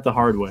learned that the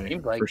hard way,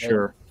 for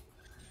sure.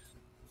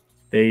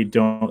 They're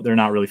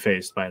not really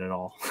fazed by it at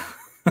all.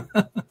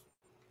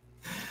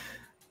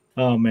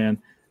 Oh, man.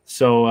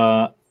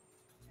 So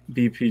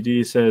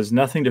BPD says,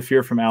 nothing to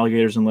fear from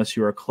alligators unless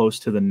you are close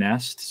to the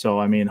nest. So,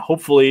 I mean,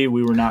 hopefully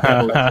we were not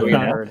close to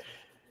the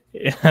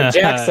nest.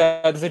 Jack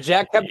said, the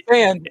Jack kept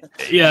saying.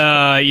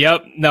 Yeah,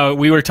 yep. No,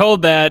 we were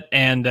told that,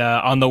 and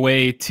on the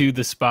way to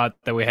the spot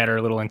that we had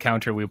our little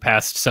encounter, we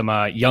passed some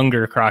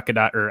younger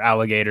crocodile or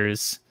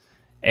alligators,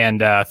 and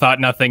thought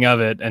nothing of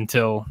it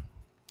until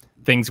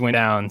things went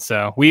down.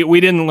 So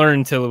we didn't learn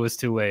until it was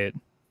too late.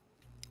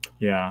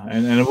 Yeah,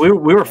 and we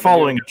were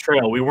following a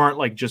trail. We weren't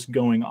like just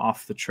going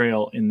off the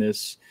trail in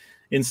this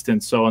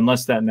instance. So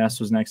unless that nest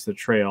was next to the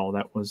trail,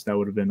 that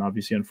would have been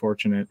obviously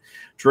unfortunate.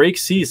 Drake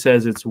C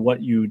says it's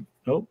what you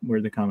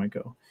where'd the comment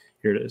go?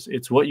 Here it is.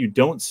 It's what you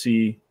don't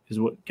see is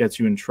what gets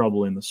you in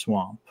trouble in the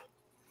swamp.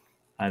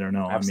 I don't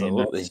know.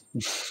 Absolutely. I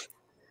mean,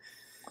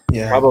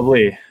 yeah,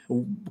 probably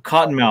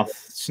cottonmouth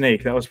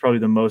snake. That was probably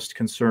the most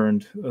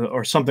concerned,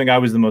 or something I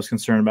was the most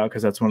concerned about,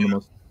 because that's one of the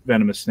most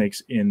venomous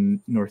snakes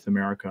in North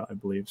America, I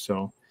believe.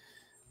 So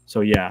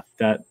yeah,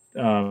 that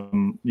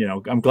I'm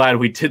glad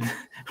we did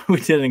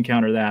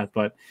encounter that.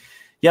 But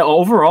yeah,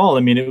 overall,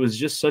 I mean, it was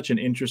just such an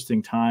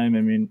interesting time.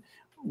 I mean,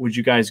 would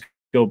you guys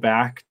go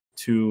back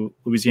to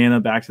Louisiana,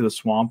 back to the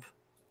swamp?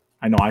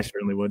 I know I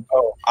certainly would.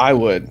 Oh, I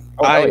would.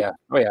 Oh yeah.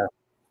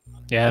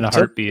 Yeah, in a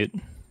heartbeat.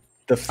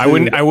 I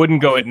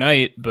wouldn't go at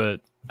night,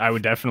 but I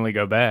would definitely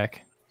go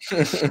back.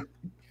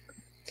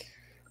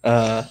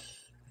 No,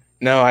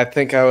 I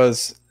think I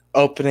was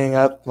opening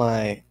up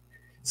my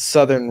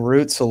southern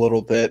roots a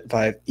little bit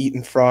by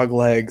eating frog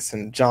legs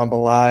and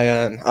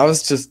jambalaya, and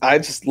I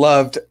just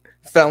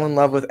fell in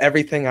love with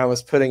everything I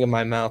was putting in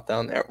my mouth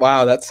down there.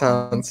 Wow, that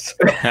sounds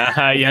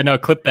yeah, no,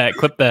 clip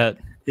that.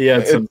 Yeah,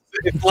 it's a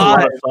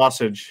lot of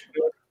sausage.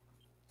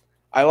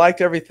 I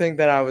liked everything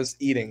that I was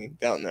eating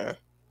down there.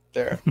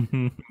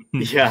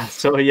 Yeah,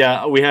 so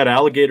yeah, we had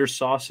alligator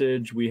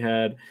sausage, we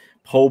had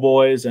po'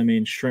 boys, I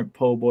mean shrimp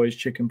po' boys,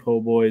 chicken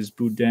po' boys,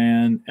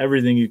 boudin,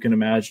 everything you can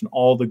imagine,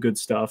 all the good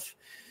stuff.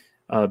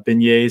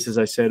 Beignets, as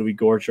I said, we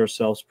gorged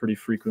ourselves pretty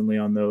frequently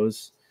on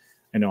those.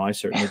 I know I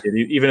certainly did.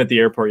 Even at the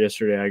airport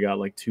yesterday, I got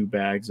like 2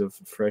 bags of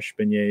fresh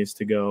beignets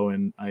to go,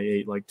 and I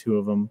ate like 2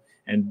 of them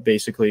and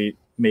basically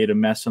made a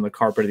mess on the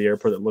carpet of the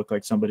airport that looked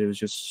like somebody was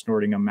just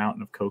snorting a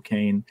mountain of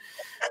cocaine.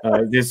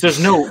 There's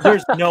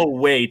no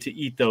way to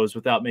eat those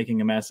without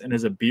making a mess. And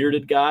as a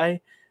bearded guy,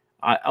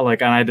 I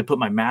had to put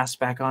my mask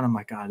back on. I'm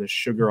like, God, there's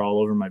sugar all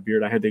over my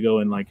beard. I had to go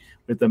and like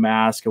with the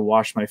mask and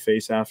wash my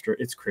face after.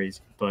 It's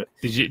crazy. But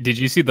did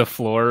you see the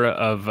floor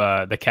of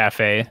the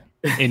cafe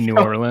in New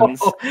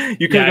Orleans?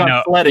 You could have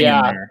gone sledding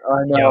in there.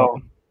 I know.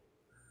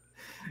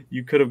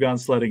 You could have gone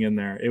sledding in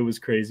there. It was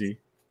crazy.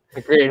 The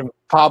great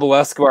Pablo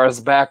Escobar's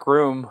back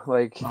room.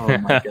 Like, oh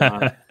my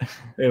God,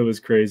 it was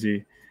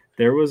crazy.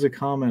 There was a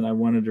comment I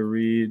wanted to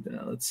read.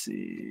 Let's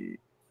see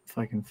if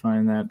I can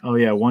find that. Oh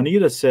yeah,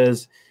 Juanita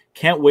says,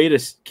 can't wait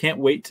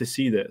to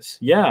see this.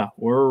 Yeah,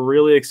 we're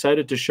really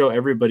excited to show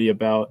everybody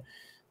about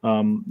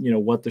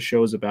what the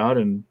show is about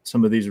and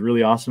some of these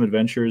really awesome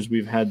adventures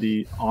we've had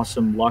the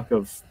awesome luck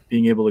of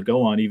being able to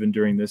go on even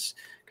during this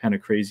kind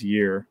of crazy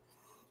year.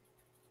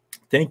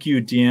 Thank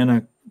you,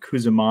 Deanna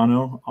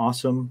Kuzumano.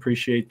 Awesome.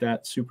 Appreciate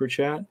that super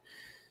chat.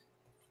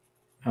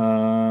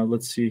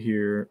 Let's see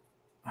here.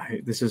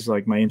 This is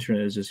like my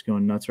internet is just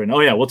going nuts right now. Oh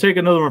yeah, we'll take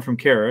another one from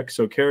Carrick.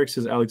 So Carrick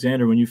says,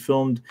 Alexander, when you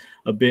filmed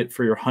a bit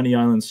for your Honey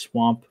Island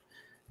Swamp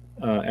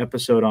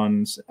episode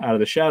on Out of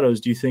the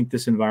Shadows, do you think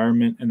this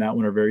environment and that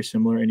one are very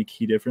similar? Any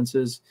key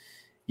differences?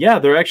 Yeah,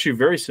 they're actually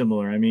very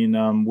similar. I mean,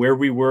 where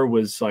we were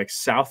was like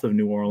south of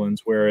New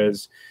Orleans,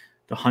 whereas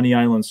the Honey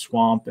Island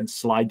Swamp in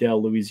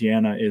Slidell,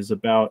 Louisiana, is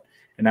about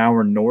an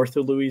hour north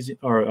of Louisiana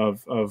or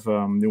of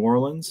New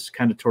Orleans,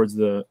 kind of towards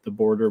the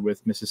border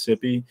with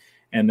Mississippi,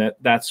 and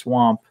that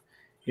swamp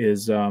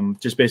is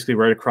just basically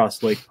right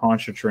across Lake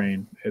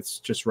Pontchartrain. It's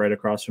just right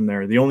across from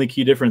there. The only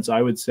key difference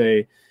I would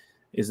say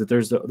is that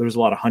there's a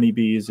lot of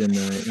honeybees in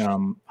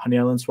the Honey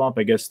Island Swamp.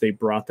 I guess they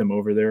brought them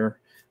over there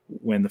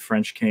when the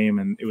French came,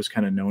 and it was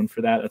kind of known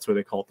for that. That's why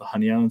they call it the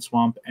Honey Island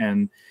Swamp.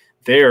 And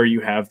there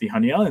you have the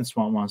Honey Island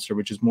Swamp Monster,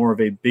 which is more of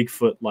a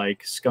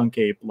Bigfoot-like, skunk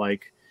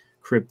ape-like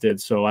cryptid.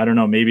 So I don't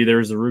know, maybe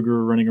there's a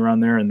Rougarou running around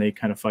there and they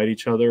kind of fight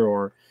each other,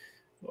 or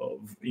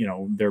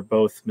they're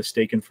both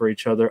mistaken for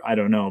each other. I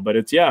don't know, but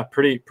it's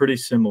pretty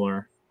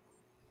similar.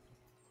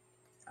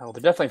 Oh,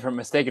 they're definitely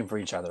mistaken for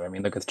each other. I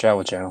mean, look at the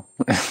Travel Channel.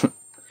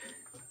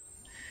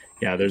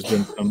 Yeah, there's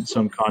been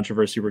some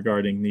controversy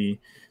regarding the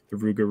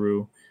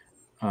Rougarou.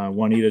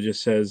 Juanita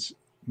just says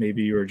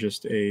maybe you're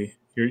just a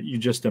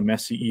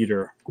messy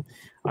eater.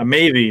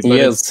 Maybe He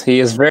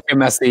is very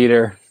messy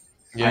eater.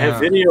 Yeah. I have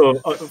video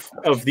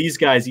of these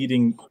guys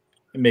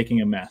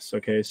making a mess.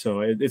 Okay, so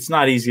it's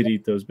not easy to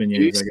eat those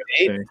beignets.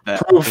 I gotta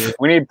say, proof.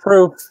 We need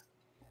proof.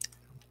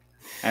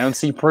 I don't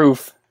see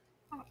proof.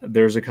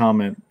 There's a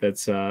comment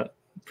that's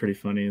pretty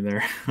funny in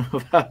there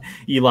about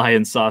Eli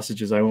and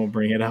sausages. I won't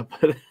bring it up.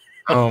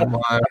 Oh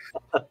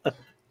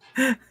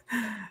my!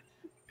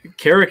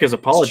 Carrick is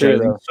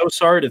apologizing. I'm so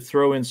sorry to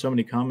throw in so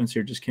many comments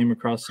here. Just came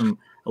across some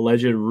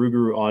alleged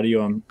Rougarou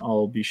audio.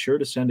 I'll be sure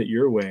to send it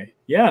your way.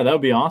 Yeah, that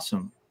would be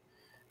awesome.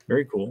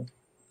 Very cool.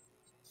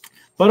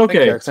 But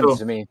okay, so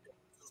to me.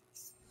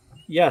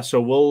 Yeah,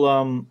 so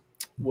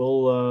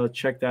we'll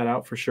check that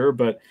out for sure.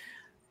 But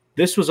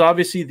this was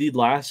obviously the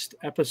last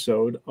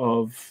episode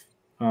of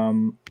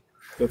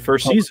the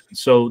first season.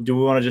 So do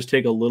we want to just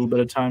take a little bit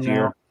of time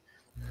now?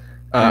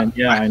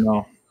 I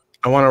know.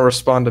 I want to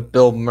respond to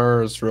Bill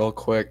Murs real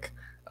quick.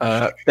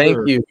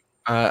 Thank you.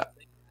 Eli,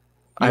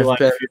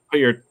 if you put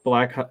your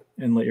black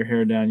and let your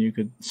hair down, you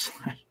could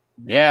slide.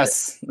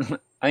 Yes.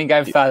 I think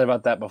I've thought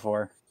about that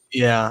before.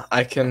 Yeah,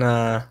 I can.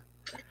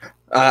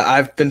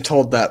 I've been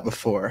told that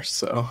before,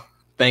 so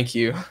thank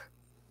you.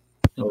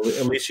 Well,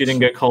 at least you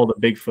didn't get called a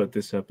Bigfoot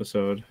this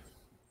episode.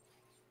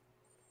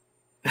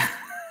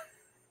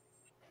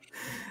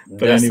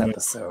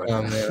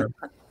 Episode.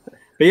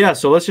 But yeah,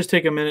 so let's just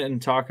take a minute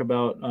and talk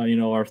about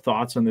our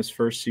thoughts on this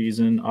first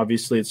season.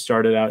 Obviously, it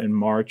started out in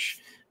March.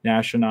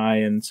 Nash and I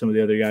and some of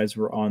the other guys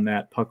were on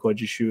that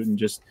Pukwudgie shoot, and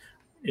just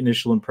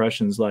initial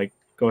impressions. Like,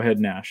 go ahead,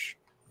 Nash.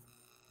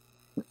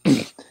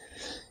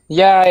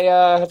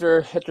 Yeah,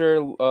 after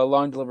a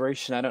long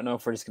deliberation, I don't know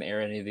if we're just gonna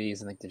air any of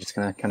these. I think they're just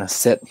gonna kind of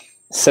sit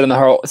on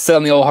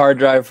the old hard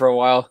drive for a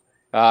while.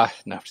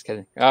 No, just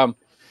kidding.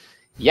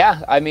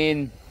 Yeah, I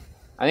mean,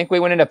 I think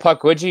we went into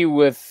Pukwudgie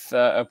with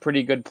a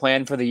pretty good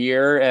plan for the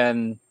year,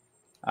 and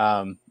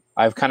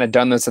I've kind of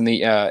done this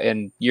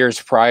in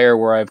years prior,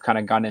 where I've kind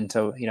of gone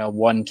into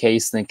one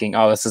case thinking,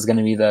 oh, this is going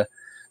to be the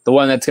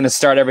one that's going to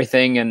start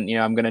everything, and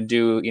I'm going to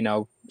do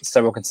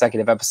several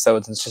consecutive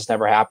episodes, and it's just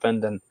never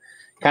happened, and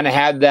kind of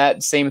had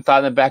that same thought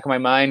in the back of my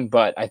mind.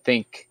 But I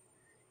think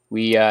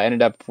we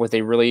ended up with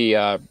a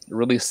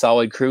really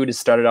solid crew to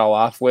start it all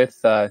off with.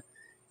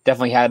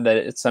 Definitely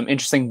had some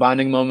interesting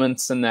bonding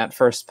moments in that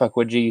first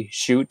Pukwudgie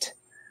shoot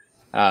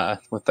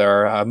with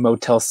our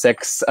Motel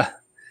 6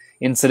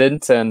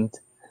 incident, and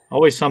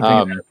always something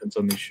happens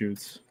on these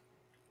shoots.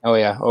 Oh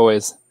yeah,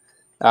 always.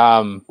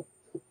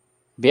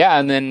 Yeah,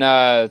 and then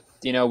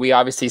we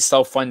obviously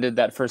self-funded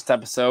that first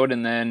episode,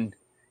 and then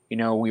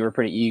we were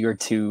pretty eager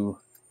to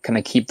kind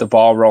of keep the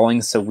ball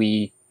rolling, so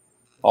we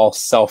all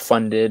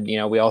self-funded.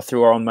 We all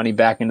threw our own money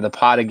back into the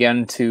pot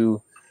again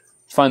to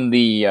fund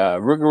the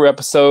Rougarou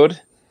episode,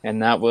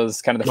 and that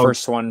was kind of the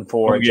first one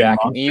for Jack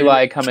and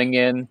Eli coming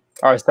in.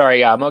 Or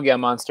sorry, Mogollon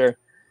Monster.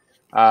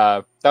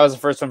 That was the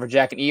first one for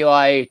Jack and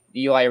Eli.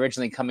 Eli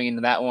originally coming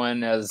into that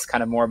one as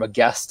kind of more of a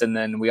guest, and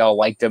then we all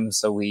liked him,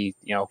 so we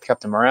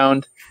kept him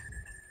around.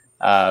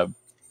 And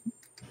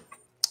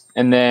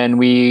then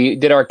we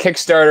did our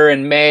Kickstarter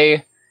in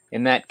May,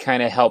 and that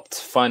kind of helped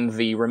fund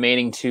the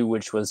remaining two,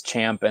 which was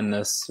Champ and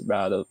this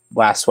the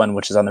last one,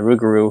 which is on the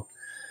Rougarou.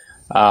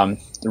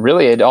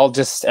 Really,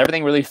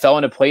 everything really fell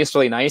into place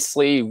really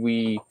nicely.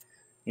 We,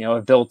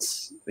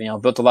 built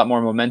a lot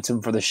more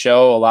momentum for the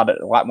show. A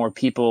lot more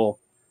people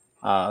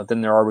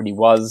than there already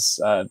was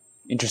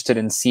interested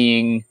in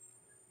seeing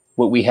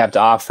what we have to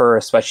offer,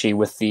 especially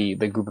with the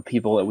group of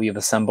people that we have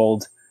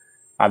assembled.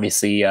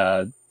 Obviously,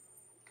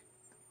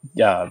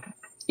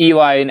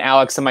 Eli and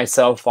Alex and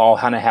myself all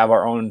kind of have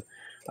our own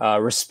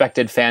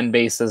respected fan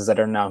bases that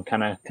are now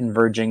kind of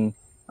converging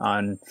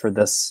on for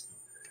this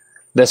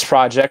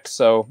project.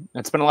 So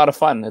it's been a lot of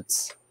fun.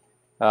 It's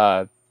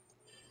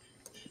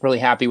really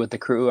happy with the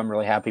crew. I'm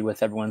really happy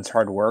with everyone's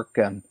hard work,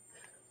 and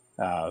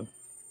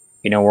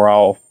we're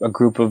all a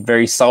group of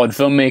very solid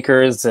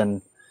filmmakers,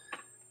 and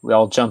we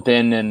all jump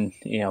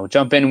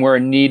in where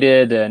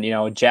needed.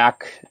 And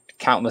Jack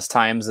countless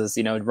times is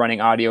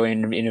running audio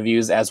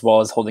interviews as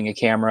well as holding a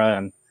camera,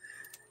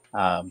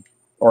 and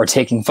or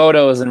taking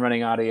photos and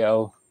running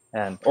audio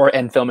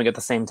and filming at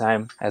the same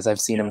time, as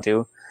I've seen him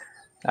do.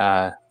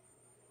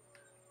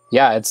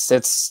 Yeah, it's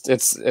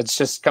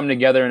just come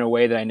together in a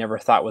way that I never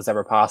thought was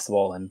ever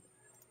possible, and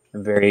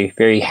I'm very,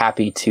 very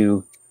happy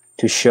to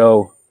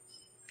show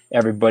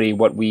everybody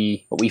what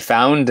we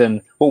found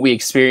and what we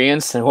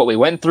experienced and what we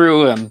went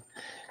through, and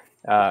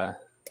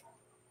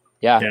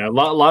Yeah, a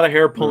lot of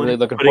hair pulling, really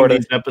looking putting forward to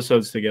these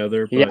episodes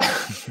together, but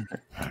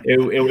Yeah.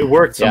 it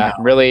worked somehow.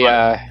 Yeah, really,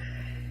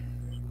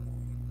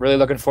 really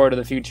looking forward to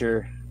the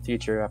future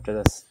after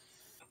this.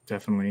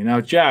 Definitely.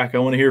 Now, Jack, I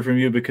want to hear from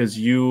you because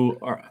you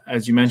are,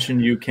 as you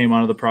mentioned, you came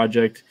onto the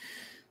project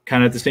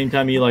kind of at the same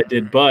time Eli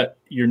did, but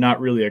you're not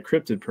really a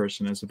cryptid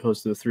person as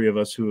opposed to the three of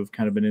us who have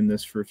kind of been in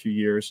this for a few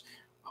years.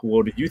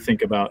 What did you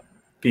think about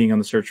being on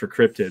the search for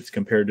cryptids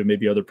compared to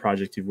maybe other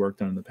projects you've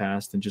worked on in the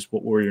past, and just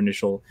what were your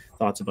initial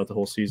thoughts about the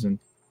whole season?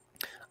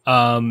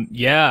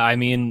 Yeah, I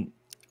mean,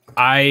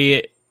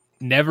 I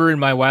never in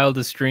my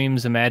wildest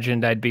dreams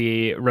imagined I'd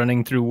be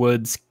running through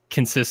woods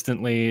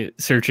consistently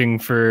searching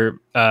for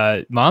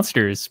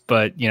monsters,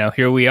 but you know,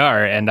 here we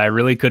are, and I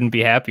really couldn't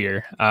be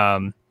happier.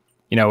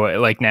 You know,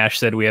 like Nash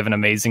said, we have an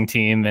amazing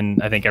team,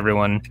 and I think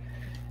everyone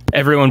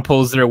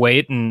pulls their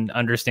weight and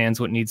understands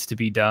what needs to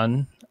be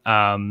done.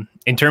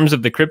 In terms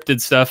of the cryptid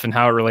stuff and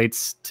how it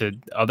relates to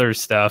other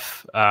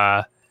stuff,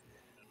 I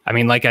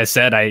mean, like I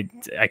said, I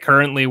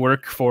currently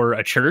work for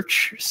a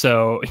church,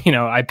 so you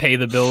know, I pay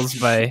the bills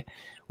by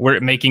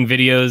making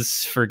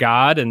videos for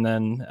God, and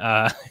then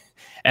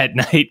at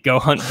night go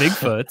hunt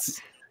Bigfoots.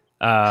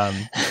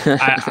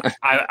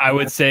 I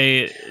would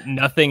say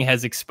nothing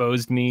has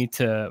exposed me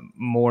to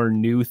more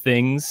new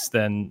things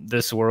than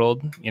this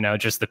world. You know,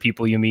 just the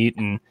people you meet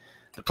and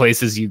the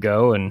places you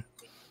go, and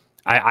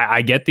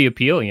I get the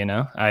appeal. You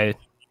know,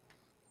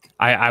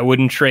 I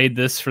wouldn't trade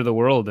this for the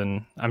world,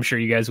 and I'm sure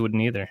you guys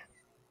wouldn't either.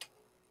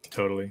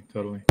 Totally.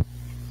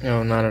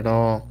 No, not at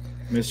all.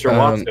 Mr.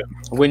 Watson.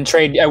 I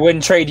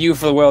wouldn't trade you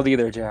for the world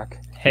either, Jack.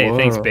 Hey, Whoa.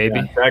 thanks, baby.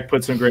 Yeah, Jack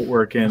put some great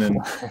work in, and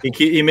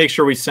he makes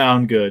sure we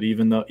sound good,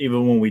 even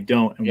when we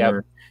don't, and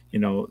we're, you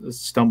know,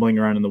 stumbling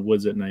around in the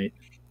woods at night.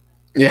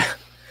 Yeah,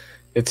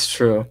 it's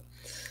true.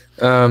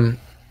 You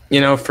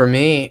know, for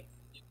me,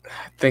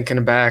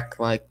 thinking back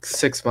like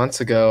 6 months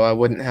ago, I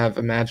wouldn't have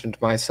imagined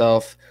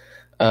myself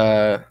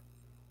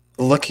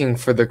looking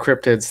for the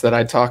cryptids that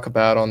I talk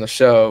about on the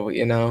show.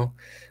 You know,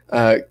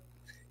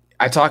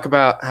 I talk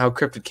about how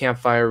Cryptid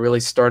Campfire really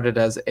started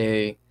as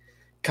a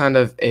kind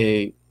of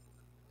a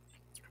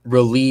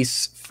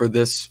release for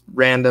this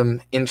random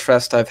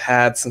interest I've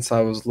had since I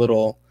was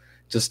little,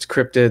 just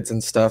cryptids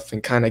and stuff,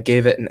 and kind of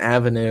gave it an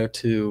avenue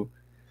to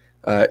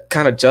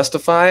kind of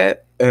justify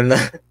it. And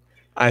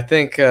I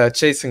think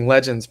Chasing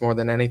Legends more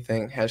than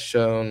anything has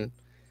shown,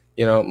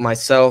 you know,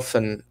 myself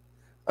and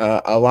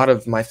a lot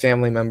of my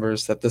family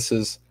members that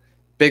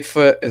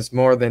Bigfoot is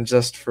more than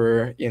just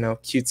for, you know,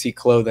 cutesy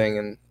clothing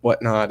and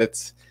whatnot.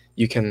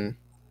 You can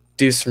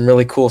do some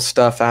really cool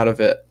stuff out of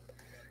it.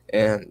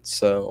 And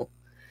so,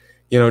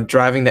 you know,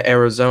 driving to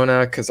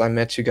Arizona, because I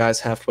met you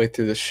guys halfway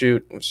through the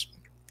shoot,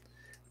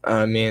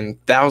 I mean,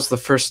 that was the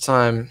first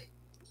time,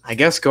 I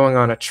guess, going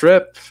on a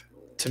trip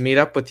to meet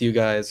up with you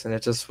guys, and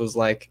it just was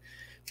like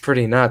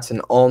pretty nuts,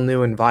 an all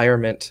new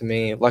environment to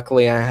me.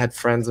 Luckily, I had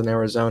friends in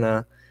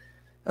Arizona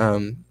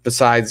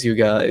besides you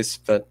guys,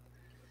 but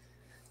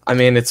I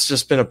mean, it's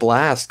just been a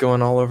blast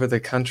going all over the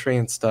country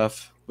and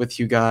stuff with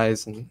you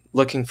guys and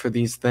looking for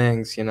these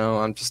things. You know,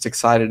 I'm just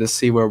excited to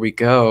see where we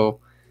go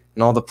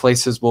and all the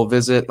places we'll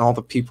visit and all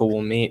the people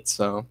we'll meet.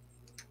 So,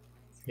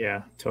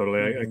 yeah,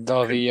 totally.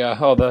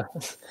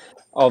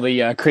 All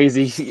the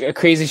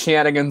crazy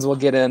shenanigans we'll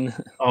get in.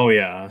 Oh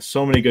yeah,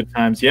 so many good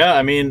times. Yeah,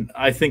 I mean,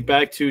 I think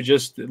back to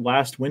just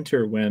last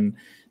winter when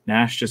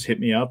Nash just hit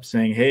me up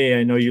saying, "Hey,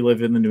 I know you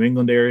live in the New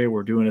England area.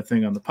 We're doing a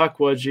thing on the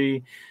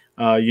Pukwudgie.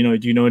 You know,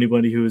 do you know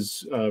anybody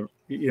who's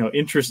you know,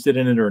 interested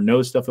in it or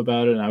knows stuff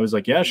about it?" And I was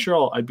like, "Yeah,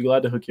 sure. I'd be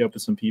glad to hook you up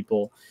with some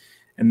people."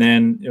 And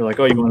then you're like,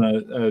 "Oh, you want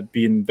to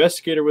be an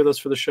investigator with us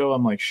for the show?"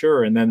 I'm like,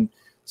 "Sure." And then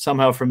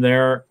somehow from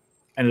there,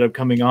 ended up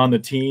coming on the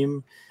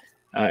team.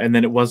 And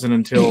then it wasn't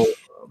until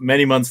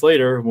many months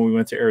later when we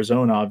went to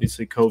Arizona,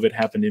 obviously COVID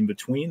happened in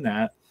between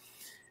that.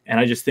 And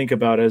I just think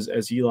about,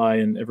 as Eli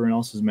and everyone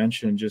else has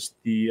mentioned, just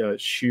the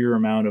sheer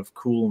amount of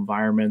cool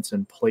environments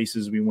and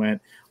places we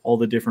went, all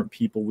the different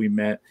people we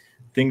met,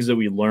 things that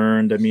we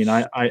learned. I mean,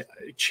 I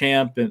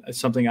Champ, and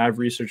something I've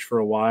researched for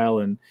a while,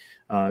 and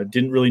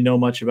didn't really know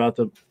much about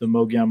the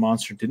Mogollon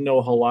Monster, didn't know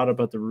a whole lot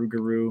about the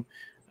Rougarou,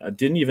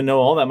 didn't even know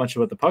all that much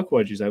about the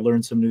Pukwudgies. I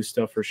learned some new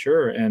stuff for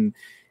sure. And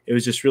it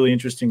was just really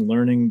interesting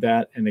learning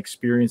that and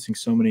experiencing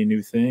so many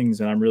new things.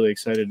 And I'm really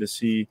excited to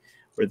see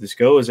where this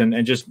goes,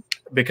 and just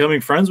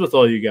becoming friends with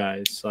all you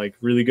guys, like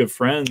really good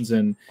friends.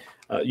 And,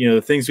 you know,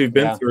 the things we've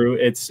been through,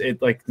 it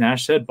like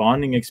Nash said,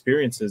 bonding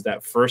experiences.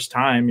 That first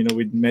time, you know,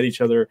 we'd met each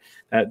other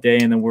that day,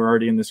 and then we're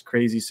already in this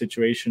crazy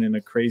situation in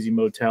a crazy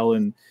motel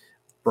in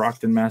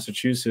Brockton,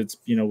 Massachusetts,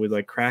 you know, with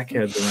like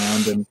crackheads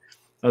around and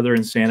other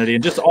insanity,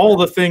 and just all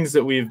the things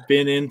that we've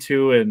been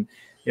into. And,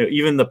 you know,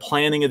 even the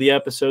planning of the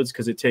episodes,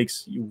 because it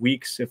takes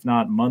weeks, if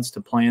not months,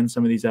 to plan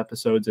some of these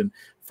episodes, and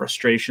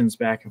frustrations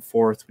back and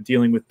forth,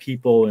 dealing with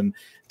people and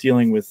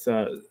dealing with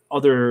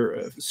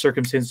other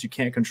circumstances you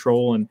can't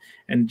control,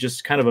 and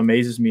just kind of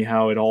amazes me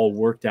how it all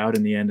worked out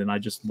in the end. And I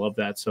just love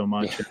that so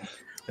much. And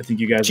I think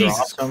you guys are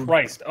awesome.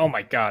 Christ! Oh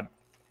my God!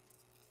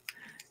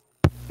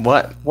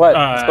 What? What's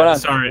going on?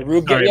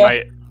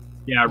 Sorry,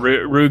 Yeah,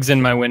 Roog's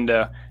in my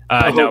window.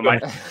 No,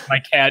 God. my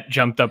cat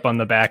jumped up on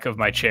the back of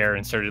my chair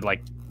and started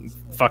like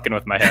fucking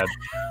with my head.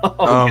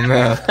 Oh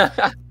man.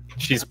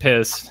 She's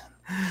pissed.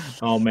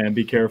 Oh man,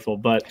 be careful.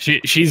 But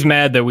She's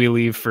mad that we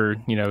leave for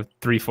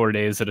 3-4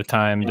 days at a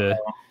time to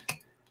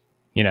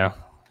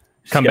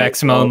come back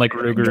smelling like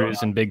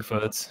Rougarous and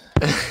Bigfoots.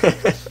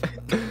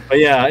 But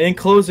yeah, in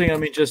closing, I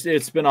mean, just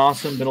it's been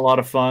awesome, been a lot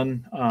of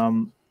fun.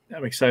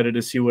 I'm excited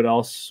to see what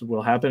else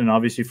will happen. And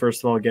obviously,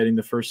 first of all, getting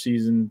the first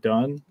season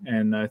done.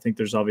 And I think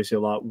there's obviously a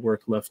lot of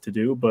work left to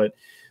do, but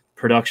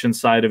production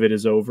side of it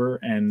is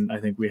over. And I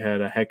think we had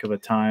a heck of a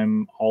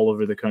time all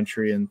over the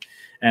country. And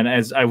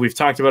as we've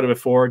talked about it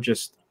before,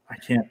 just I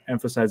can't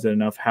emphasize it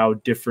enough how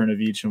different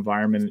of each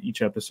environment and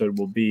each episode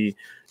will be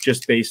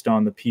just based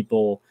on the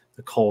people,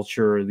 the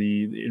culture,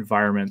 the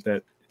environment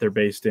that they're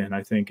based in.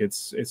 I think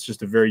it's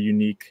just a very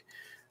unique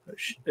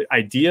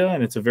idea,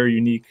 and it's a very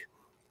unique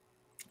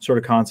sort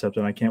of concept,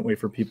 and I can't wait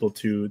for people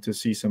to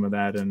see some of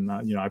that. And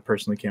I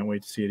personally can't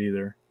wait to see it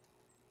either.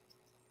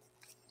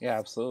 Yeah,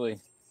 absolutely.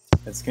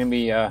 It's gonna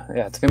be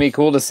it's gonna be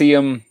cool to see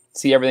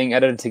everything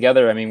edited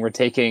together. I mean, we're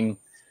taking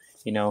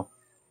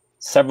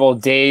several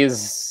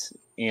days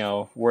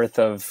worth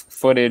of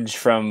footage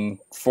from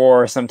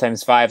 4,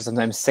 sometimes 5,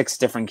 sometimes 6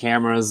 different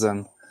cameras,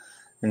 and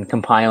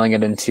compiling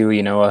it into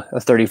a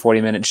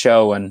 30-40 minute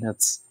show. And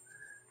it's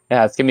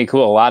gonna be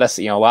cool. A lot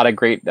of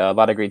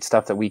great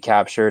stuff that we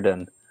captured,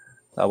 and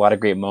a lot of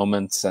great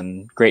moments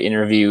and great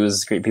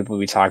interviews, great people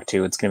we talked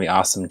to. It's gonna be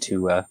awesome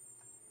to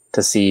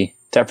see,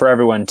 for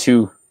everyone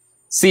to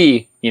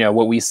see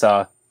what we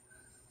saw,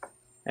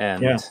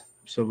 and yeah,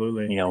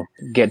 absolutely,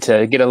 get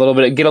a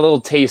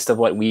little taste of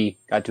what we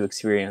got to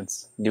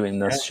experience doing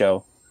this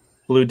show.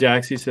 Blue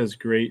Daxi says,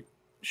 great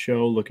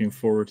show, looking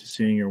forward to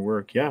seeing your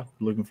work. Yeah,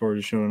 looking forward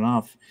to showing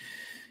off.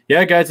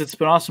 Yeah, guys, it's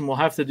been awesome. We'll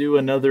have to do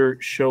another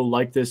show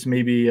like this,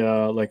 maybe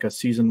like a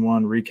season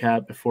 1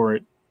 recap before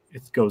it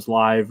goes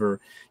live, or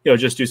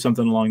just do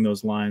something along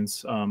those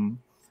lines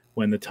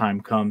when the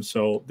time comes.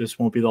 So this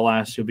won't be the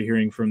last you'll be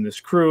hearing from this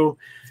crew.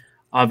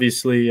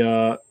 Obviously,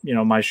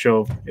 my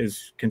show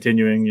is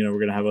continuing. We're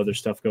going to have other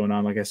stuff going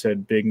on. Like I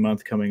said, big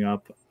month coming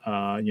up.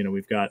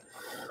 We've got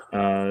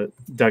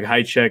Doug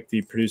Hychek,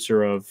 the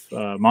producer of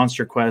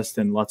Monster Quest,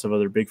 and lots of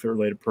other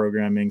Bigfoot-related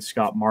programming.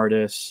 Scott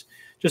Martis,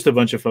 just a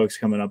bunch of folks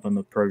coming up on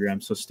the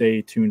program. So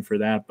stay tuned for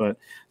that. But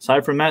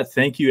aside from that,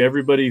 thank you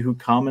everybody who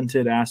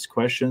commented, asked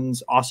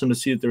questions. Awesome to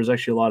see that there was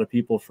actually a lot of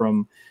people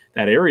from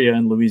that area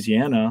in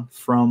Louisiana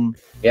from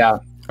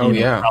South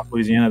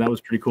Louisiana. That was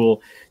pretty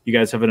cool. You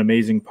guys have an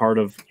amazing part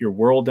of your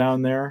world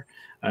down there.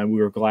 We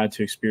were glad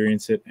to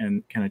experience it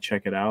and kind of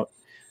check it out.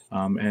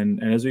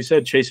 And as we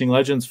said, Chasing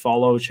Legends,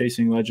 follow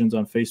Chasing Legends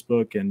on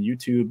Facebook and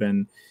YouTube,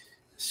 and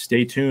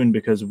stay tuned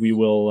because we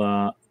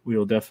will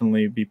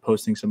definitely be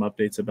posting some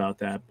updates about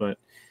that. But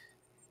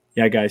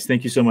yeah, guys,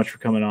 thank you so much for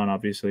coming on,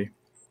 obviously.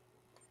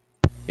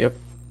 Yep.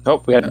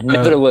 Oh, we had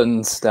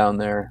Netherlands down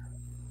there.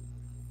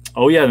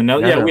 Oh yeah,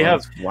 we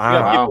have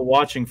people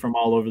watching from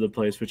all over the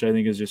place, which I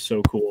think is just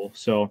so cool.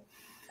 So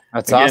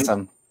that's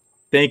awesome.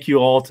 Thank you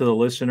all to the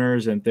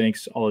listeners, and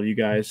thanks all of you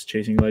guys,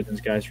 Chasing Legends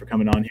guys, for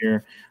coming on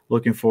here.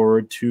 Looking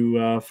forward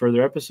to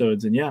further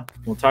episodes. And yeah,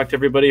 we'll talk to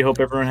everybody.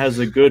 Hope everyone has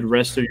a good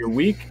rest of your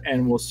week,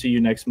 and we'll see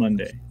you next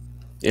Monday.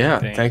 Yeah,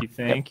 thank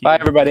you. Bye,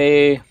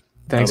 everybody.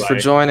 Thanks for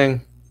joining.